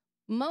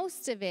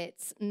most of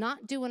it's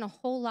not doing a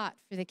whole lot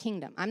for the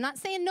kingdom. I'm not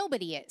saying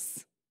nobody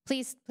is.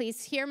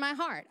 Please hear my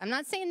heart. I'm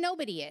not saying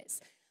nobody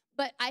is.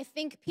 But I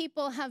think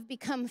people have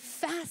become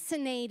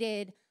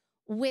fascinated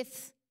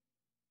with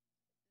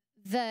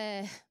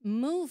the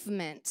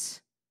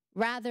movement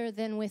rather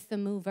than with the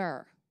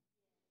mover.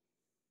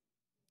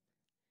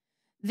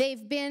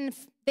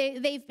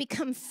 They've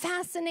become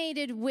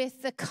fascinated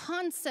with the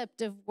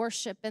concept of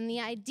worship and the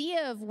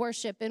idea of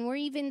worship, and we're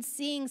even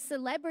seeing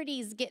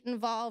celebrities get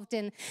involved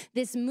in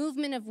this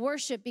movement of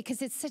worship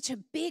because it's such a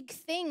big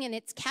thing and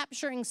it's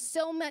capturing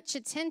so much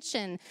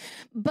attention.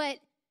 But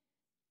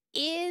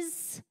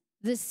is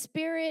the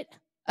Spirit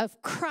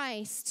of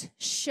Christ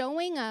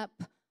showing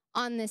up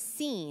on the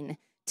scene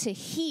to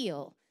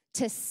heal,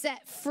 to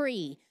set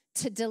free,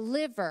 to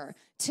deliver,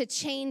 to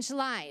change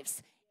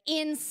lives?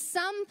 In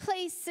some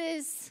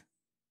places,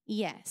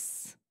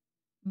 yes.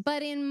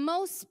 But in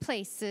most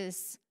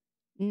places,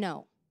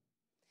 no.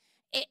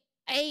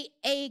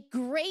 A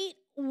great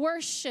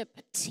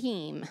worship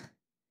team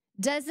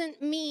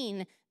doesn't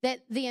mean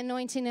that the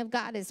anointing of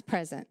God is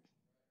present.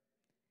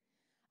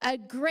 A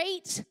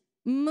great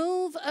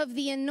move of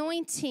the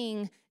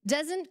anointing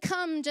doesn't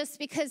come just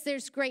because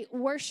there's great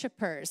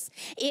worshipers.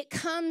 It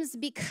comes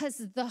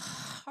because the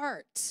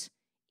heart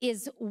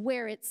is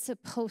where it's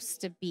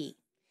supposed to be.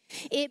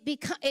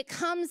 It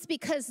comes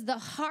because the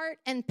heart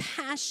and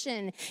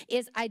passion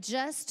is, I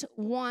just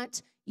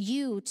want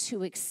you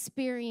to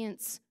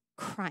experience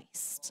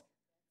Christ.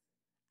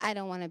 I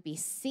don't want to be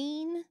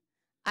seen.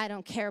 I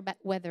don't care about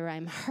whether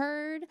I'm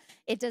heard.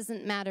 It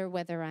doesn't matter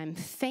whether I'm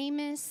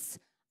famous.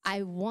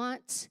 I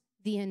want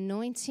the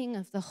anointing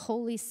of the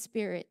Holy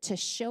Spirit to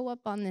show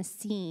up on the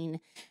scene.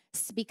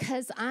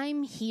 Because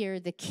I'm here,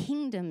 the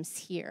kingdom's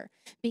here.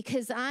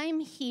 Because I'm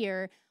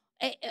here,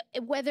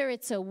 whether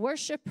it's a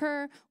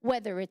worshiper,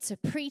 whether it's a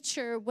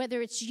preacher,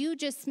 whether it's you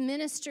just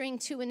ministering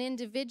to an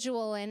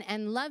individual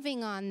and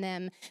loving on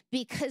them,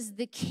 because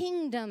the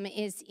kingdom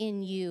is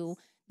in you,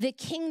 the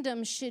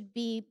kingdom should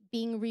be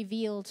being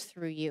revealed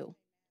through you.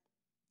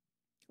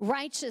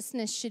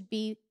 Righteousness should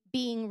be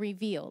being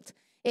revealed.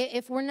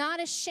 If we're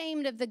not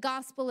ashamed of the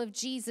gospel of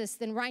Jesus,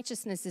 then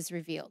righteousness is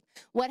revealed.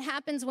 What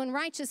happens when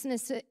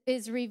righteousness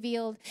is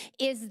revealed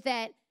is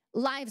that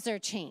lives are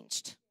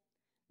changed.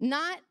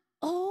 Not,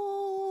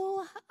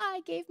 oh,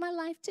 I gave my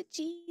life to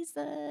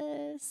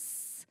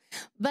Jesus,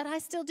 but I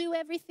still do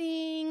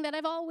everything that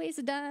I've always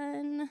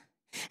done,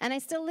 and I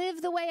still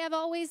live the way I've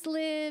always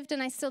lived,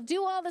 and I still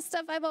do all the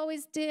stuff I've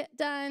always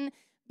done.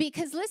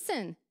 Because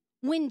listen,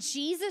 When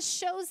Jesus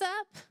shows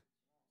up,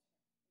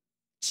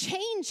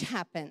 change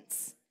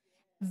happens.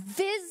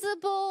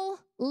 Visible,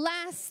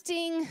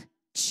 lasting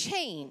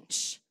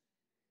change.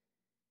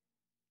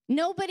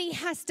 Nobody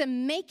has to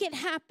make it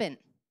happen.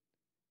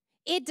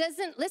 It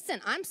doesn't, listen,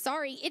 I'm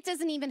sorry, it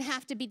doesn't even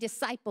have to be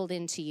discipled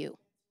into you.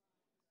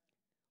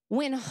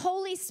 When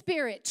Holy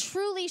Spirit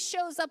truly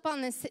shows up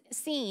on the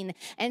scene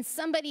and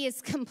somebody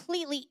is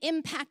completely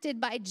impacted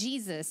by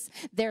Jesus,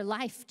 their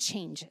life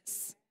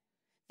changes.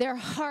 Their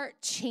heart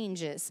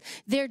changes.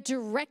 Their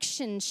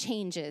direction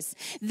changes.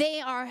 They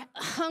are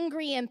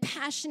hungry and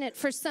passionate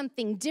for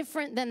something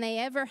different than they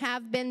ever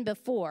have been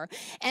before.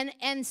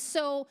 And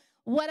so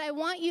what I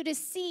want you to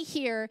see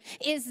here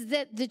is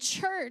that the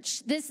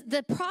church,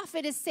 the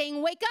prophet is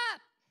saying, wake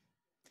up.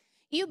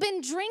 You've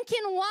been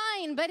drinking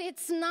wine, but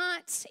it's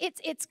not,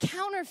 it's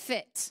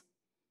counterfeit.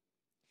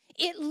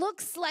 It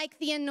looks like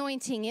the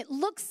anointing. It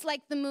looks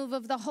like the move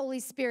of the Holy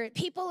Spirit.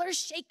 People are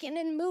shaking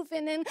and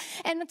moving and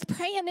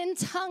praying in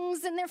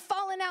tongues, and they're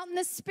falling out in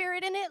the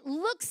Spirit, and it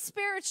looks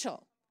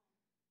spiritual.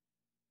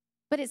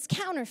 But it's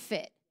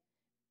counterfeit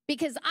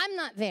because I'm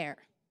not there.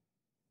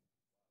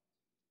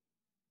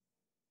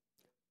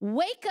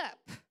 Wake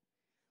up.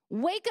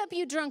 Wake up,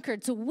 you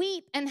drunkards.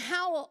 Weep and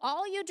howl,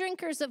 all you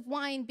drinkers of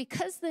wine,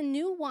 because the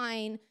new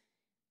wine,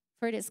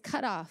 for it is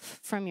cut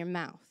off from your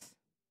mouth.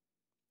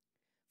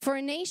 For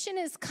a nation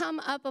has come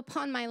up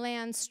upon my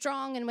land,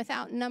 strong and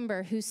without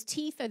number, whose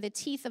teeth are the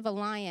teeth of a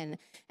lion,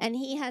 and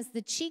he has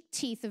the cheek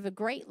teeth of a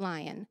great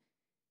lion.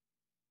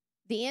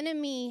 The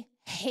enemy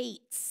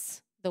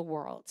hates the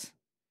world.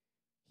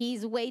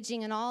 He's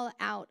waging an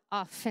all-out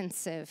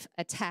offensive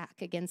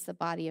attack against the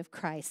body of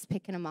Christ,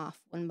 picking them off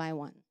one by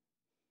one.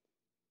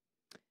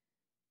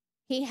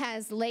 He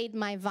has laid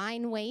my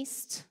vine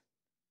waste,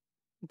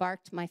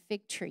 barked my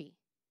fig tree.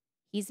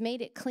 He's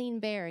made it clean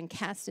bare and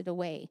cast it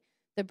away.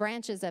 The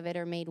branches of it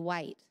are made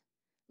white.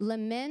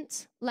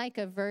 Lament like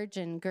a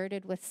virgin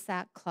girded with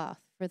sackcloth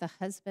for the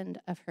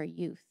husband of her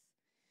youth.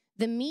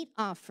 The meat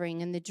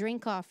offering and the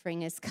drink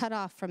offering is cut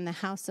off from the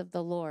house of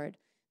the Lord.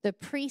 The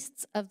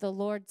priests, the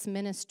Lord's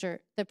ministers,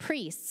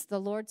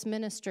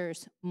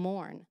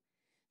 mourn.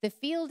 The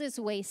field is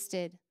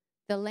wasted,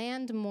 the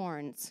land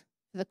mourns,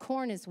 the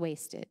corn is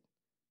wasted.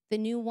 The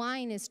new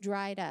wine is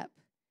dried up,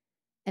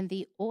 and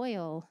the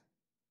oil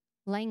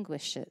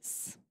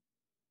languishes.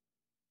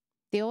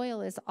 The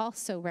oil is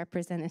also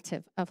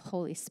representative of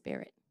Holy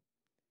Spirit.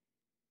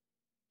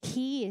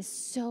 He is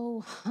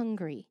so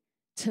hungry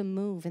to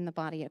move in the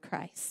body of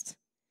Christ.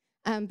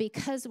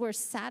 Because we're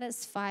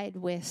satisfied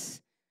with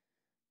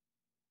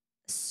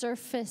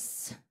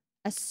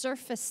a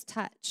surface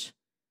touch.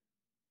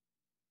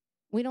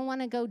 We don't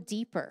want to go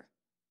deeper.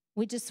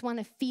 We just want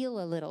to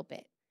feel a little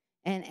bit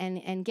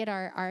and get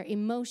our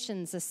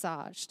emotions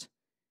assuaged.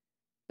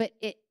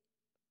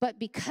 But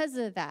because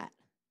of that,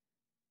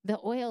 the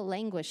oil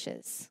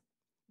languishes.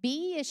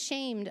 Be ye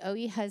ashamed, O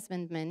ye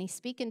husbandmen. He's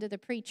speaking to the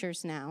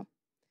preachers now.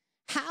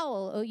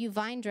 Howl, O you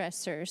vine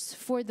dressers,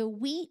 for the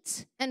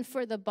wheat and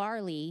for the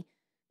barley,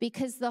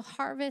 because the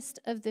harvest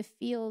of the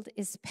field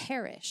is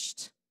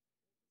perished.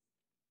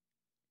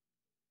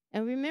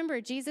 And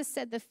remember, Jesus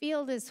said the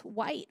field is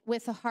white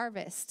with a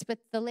harvest, but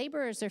the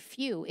laborers are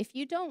few. If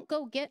you don't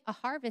go get a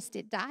harvest,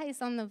 it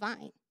dies on the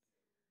vine.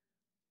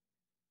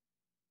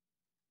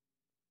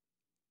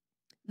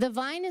 The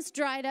vine is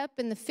dried up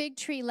and the fig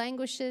tree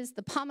languishes,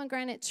 the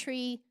pomegranate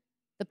tree,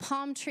 the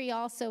palm tree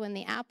also, and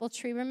the apple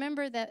tree.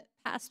 Remember that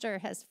Pastor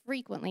has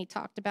frequently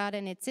talked about,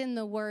 and it's in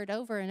the word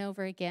over and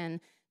over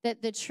again,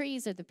 that the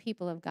trees are the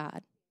people of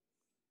God.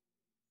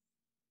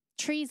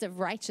 Trees of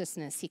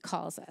righteousness, he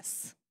calls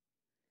us.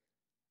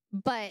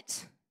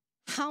 But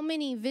how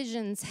many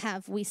visions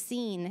have we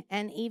seen,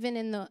 and even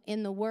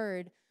in the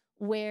word,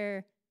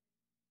 where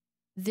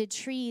the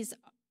trees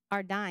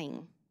are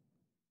dying?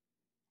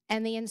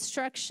 And the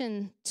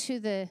instruction to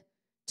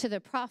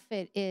the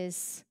prophet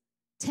is,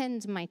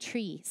 tend my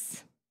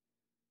trees,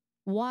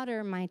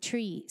 water my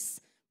trees,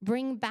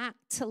 bring back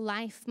to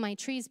life my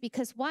trees.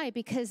 Because why?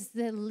 Because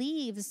the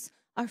leaves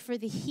are for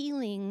the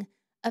healing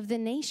of the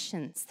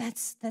nations.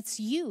 That's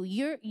you.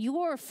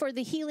 You're for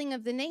the healing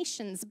of the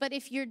nations. But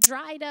if you're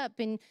dried up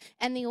and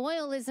the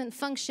oil isn't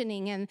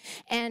functioning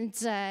and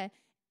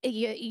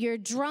you're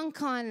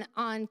drunk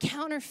on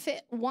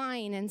counterfeit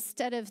wine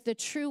instead of the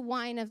true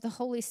wine of the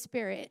Holy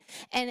Spirit,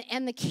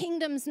 and the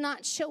kingdom's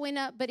not showing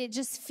up, but it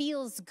just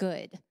feels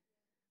good,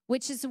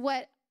 which is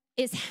what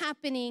is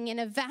happening in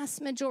a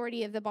vast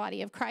majority of the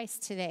body of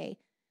Christ today,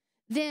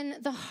 then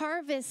the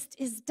harvest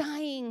is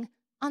dying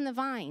on the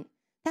vine.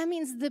 That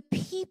means the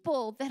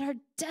people that are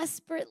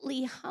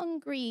desperately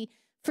hungry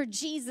for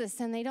Jesus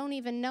and they don't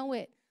even know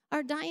it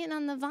are dying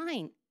on the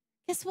vine.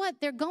 Guess what?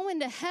 They're going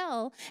to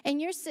hell,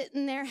 and you're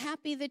sitting there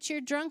happy that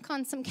you're drunk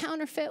on some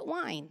counterfeit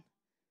wine.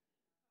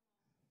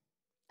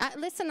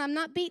 Listen, I'm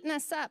not beating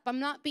us up. I'm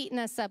not beating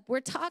us up. We're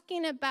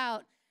talking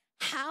about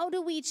how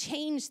do we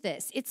change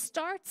this? It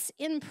starts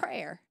in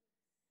prayer.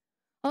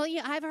 Oh,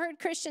 yeah, I've heard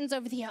Christians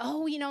over the year,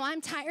 oh,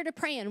 I'm tired of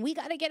praying. We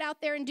got to get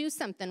out there and do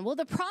something. Well,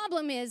 the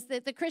problem is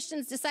that the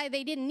Christians decided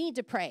they didn't need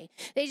to pray.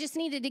 They just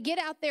needed to get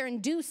out there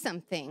and do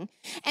something.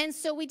 And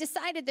so we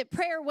decided that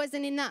prayer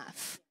wasn't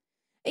enough.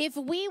 If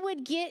we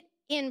would get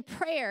in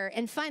prayer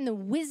and find the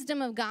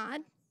wisdom of God,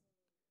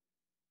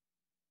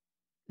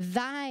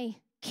 thy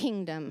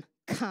kingdom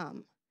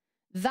come,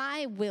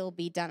 thy will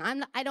be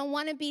done. I don't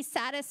want to be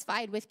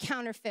satisfied with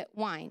counterfeit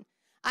wine.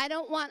 I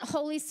don't want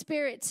Holy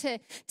Spirit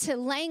to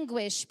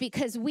languish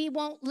because we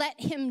won't let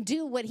him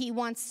do what he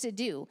wants to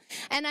do.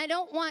 And I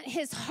don't want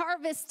his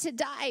harvest to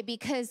die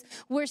because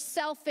we're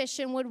selfish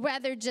and would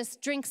rather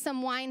just drink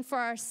some wine for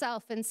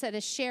ourselves instead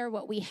of share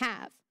what we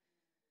have.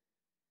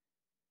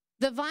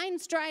 The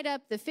vines dried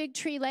up, the fig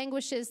tree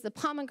languishes, the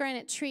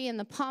pomegranate tree and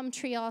the palm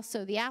tree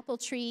also, the apple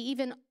tree,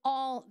 even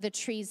all the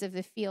trees of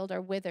the field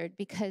are withered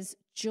because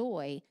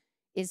joy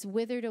is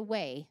withered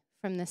away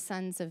from the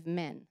sons of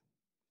men.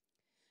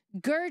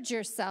 Gird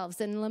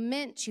yourselves and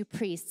lament, you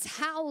priests.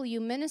 Howl,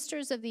 you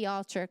ministers of the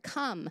altar.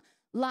 Come,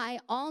 lie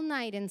all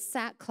night in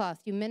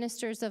sackcloth, you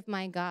ministers of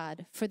my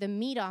God, for the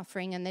meat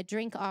offering and the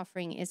drink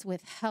offering is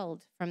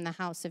withheld from the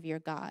house of your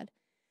God.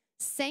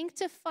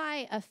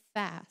 Sanctify a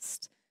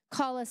fast.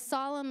 Call a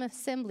solemn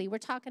assembly. We're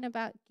talking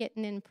about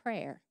getting in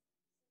prayer.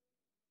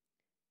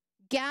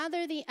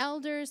 Gather the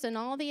elders and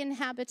all the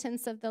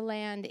inhabitants of the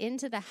land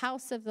into the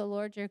house of the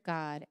Lord your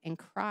God and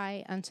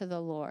cry unto the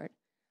Lord.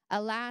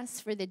 Alas,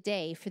 for the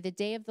day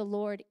of the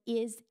Lord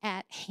is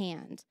at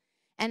hand.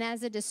 And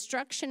as a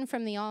destruction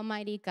from the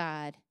Almighty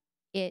God,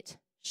 it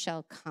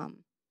shall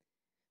come.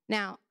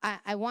 Now,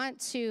 I want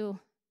to,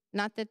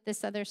 not that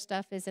this other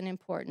stuff isn't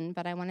important,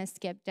 but I want to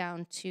skip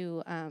down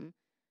to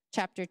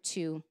chapter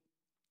 2,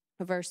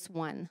 verse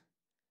 1.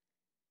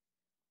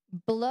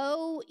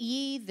 Blow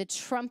ye the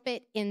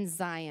trumpet in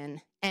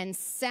Zion, and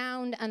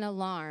sound an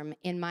alarm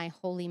in my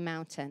holy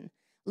mountain.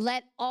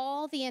 Let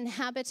all the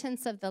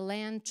inhabitants of the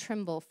land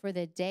tremble, for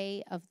the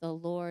day of the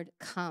Lord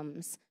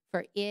comes,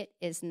 for it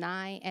is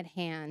nigh at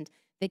hand.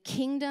 The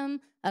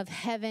kingdom of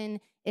heaven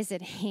is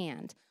at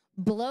hand.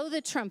 Blow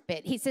the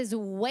trumpet. He says,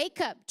 wake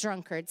up,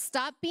 drunkards.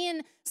 Stop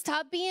being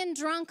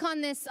drunk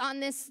on this,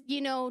 I'm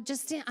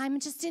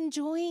just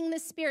enjoying the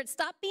Spirit.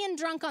 Stop being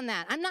drunk on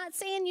that. I'm not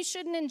saying you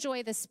shouldn't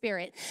enjoy the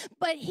Spirit,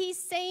 but he's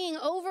saying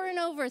over and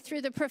over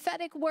through the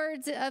prophetic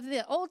words of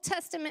the Old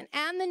Testament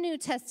and the New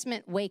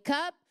Testament, wake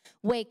up.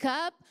 Wake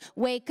up,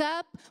 wake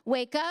up,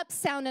 wake up,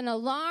 sound an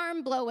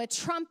alarm, blow a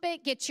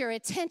trumpet, get your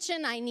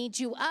attention, I need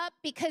you up,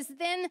 because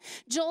then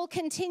Joel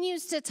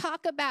continues to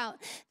talk about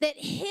that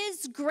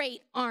his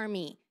great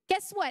army,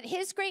 guess what?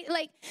 His great,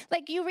 like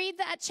you read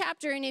that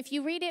chapter, and if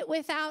you read it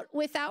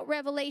without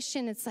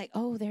revelation, it's like,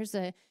 oh, there's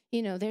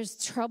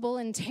trouble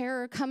and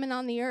terror coming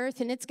on the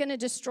earth, and it's going to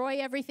destroy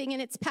everything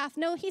in its path.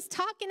 No, he's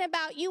talking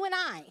about you and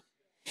I.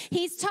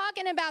 He's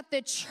talking about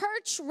the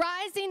church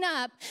rising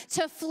up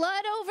to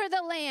flood over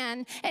the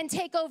land and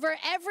take over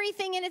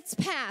everything in its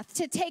path,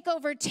 to take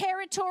over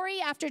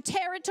territory after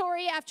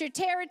territory after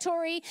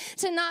territory,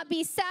 to not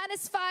be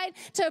satisfied,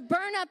 to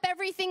burn up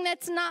everything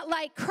that's not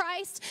like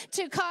Christ,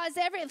 to cause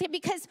everything.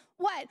 Because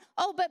what?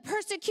 Oh, but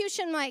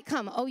persecution might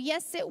come. Oh,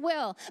 yes, it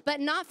will,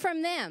 but not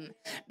from them.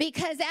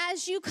 Because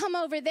as you come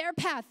over their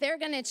path, they're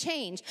going to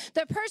change.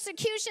 The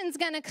persecution's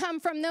going to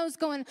come from those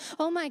going,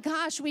 oh my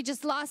gosh, we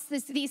just lost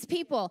these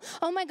people.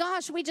 Oh my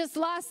gosh, we just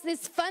lost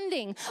this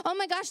funding. Oh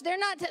my gosh, they're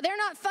not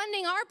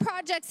funding our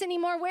projects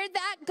anymore. Where'd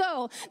that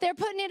go? They're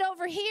putting it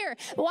over here.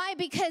 Why?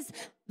 Because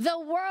the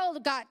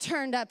world got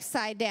turned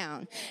upside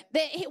down.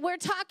 We're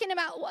talking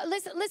about,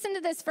 listen to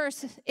this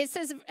verse. It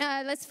says,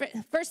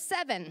 verse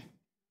 7.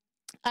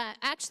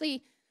 Let's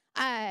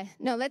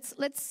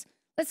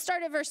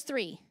start at verse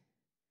 3.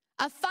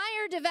 A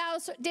fire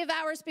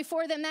devours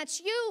before them. That's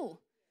you.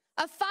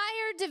 A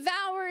fire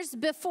devours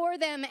before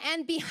them,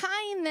 and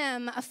behind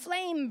them a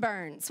flame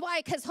burns.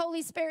 Why? Because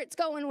Holy Spirit's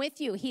going with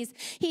you.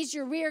 He's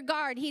your rear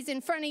guard. He's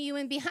in front of you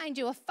and behind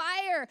you. A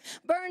fire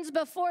burns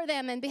before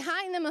them, and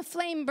behind them a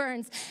flame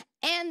burns.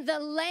 And the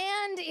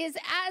land is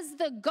as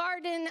the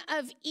Garden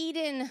of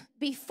Eden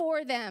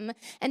before them,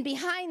 and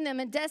behind them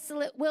a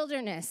desolate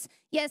wilderness.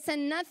 Yes,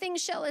 and nothing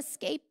shall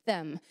escape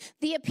them.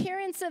 The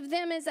appearance of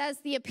them is as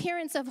the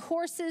appearance of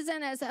horses,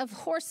 and as of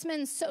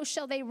horsemen, so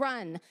shall they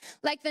run.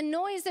 Like the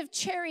noise of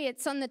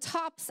chariots on the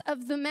tops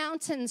of the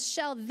mountains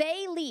shall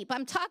they leap.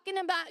 I'm talking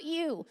about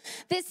you.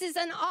 This is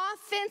an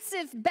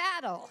offensive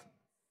battle.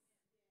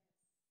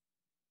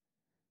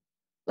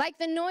 Like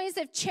the noise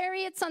of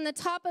chariots on the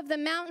top of the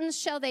mountains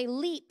shall they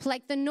leap,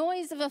 like the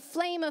noise of a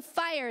flame of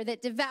fire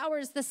that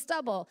devours the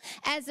stubble,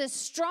 as a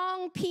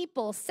strong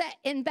people set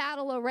in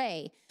battle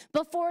array.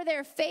 Before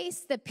their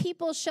face the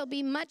people shall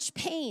be much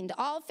pained.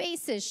 All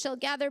faces shall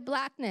gather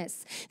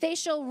blackness. They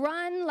shall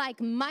run like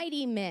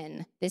mighty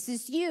men. This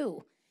is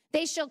you.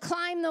 They shall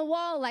climb the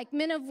wall like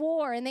men of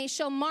war, and they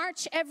shall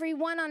march every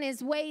one on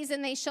his ways,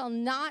 and they shall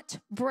not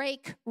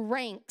break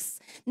ranks.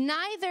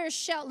 Neither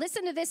shall,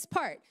 listen to this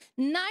part,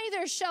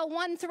 neither shall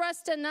one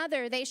thrust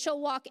another. They shall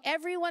walk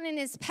every one in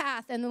his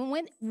path, and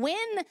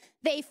when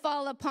they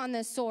fall upon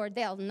the sword,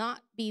 they'll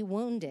not be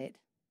wounded.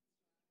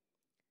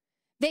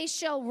 They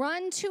shall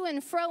run to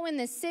and fro in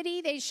the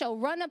city. They shall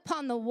run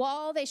upon the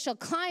wall. They shall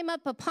climb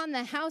up upon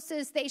the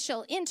houses. They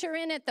shall enter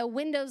in at the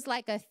windows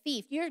like a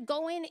thief. You're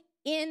going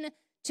in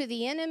to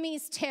the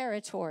enemy's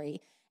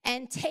territory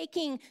and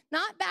taking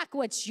not back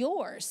what's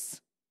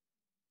yours.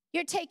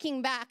 You're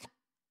taking back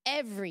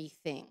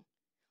everything,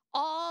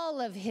 all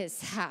of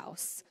his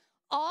house,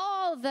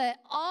 all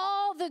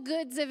the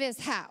goods of his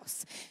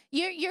house.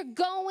 You're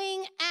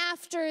going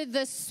after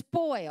the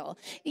spoil.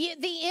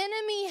 The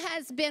enemy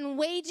has been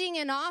waging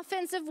an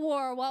offensive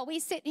war while we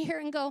sit here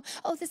and go,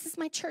 oh, this is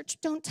my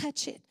church, don't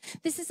touch it.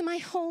 This is my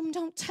home,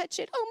 don't touch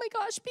it. Oh my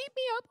gosh, beat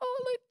me up.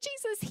 Oh, look,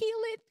 Jesus, heal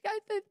it.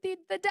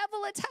 The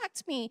devil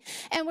attacked me.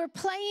 And we're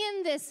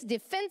playing this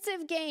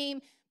defensive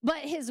game, but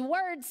his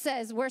word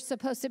says we're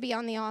supposed to be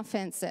on the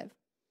offensive.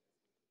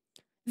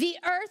 The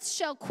earth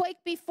shall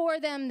quake before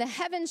them, the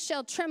heavens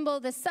shall tremble,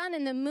 the sun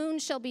and the moon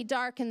shall be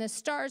dark, and the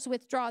stars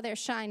withdraw their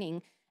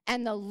shining.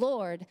 And the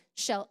Lord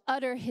shall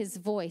utter his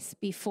voice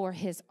before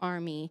his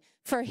army,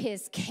 for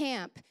his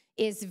camp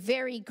is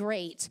very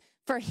great,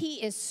 for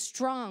he is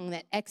strong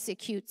that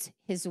executes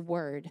his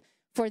word.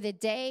 For the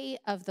day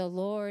of the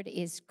Lord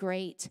is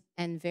great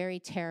and very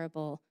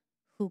terrible.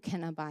 Who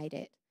can abide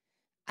it?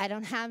 I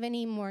don't have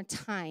any more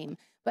time,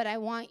 but I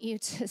want you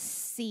to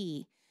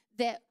see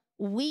that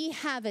we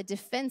have a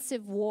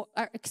defensive war,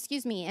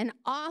 an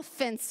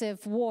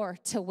offensive war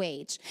to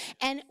wage.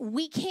 And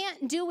we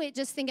can't do it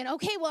just thinking,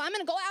 okay, well, I'm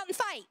going to go out and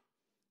fight.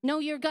 No,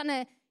 you're going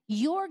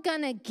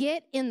to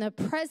get in the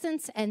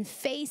presence and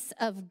face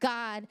of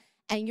God,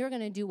 and you're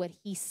going to do what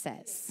he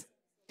says.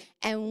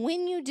 And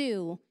when you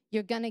do,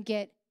 you're going to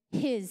get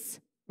his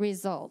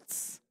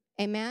results.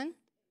 Amen?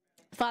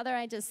 Father,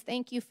 I just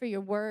thank you for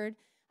your word.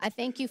 I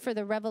thank you for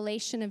the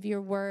revelation of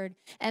your word.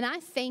 And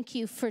I thank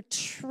you for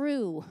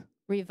true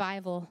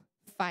revival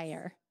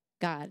fire,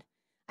 God.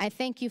 I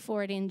thank you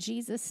for it in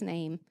Jesus'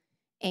 name.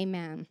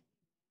 Amen.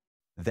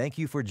 Thank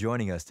you for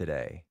joining us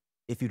today.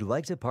 If you'd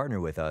like to partner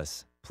with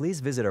us, please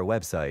visit our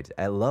website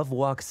at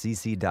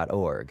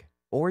lovewalkcc.org,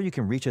 or you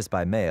can reach us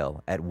by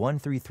mail at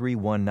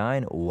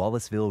 13319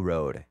 Wallaceville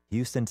Road,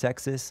 Houston,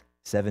 Texas,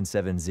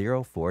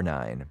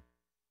 77049.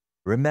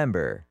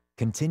 Remember,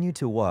 continue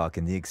to walk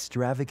in the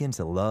extravagant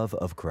love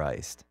of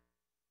Christ.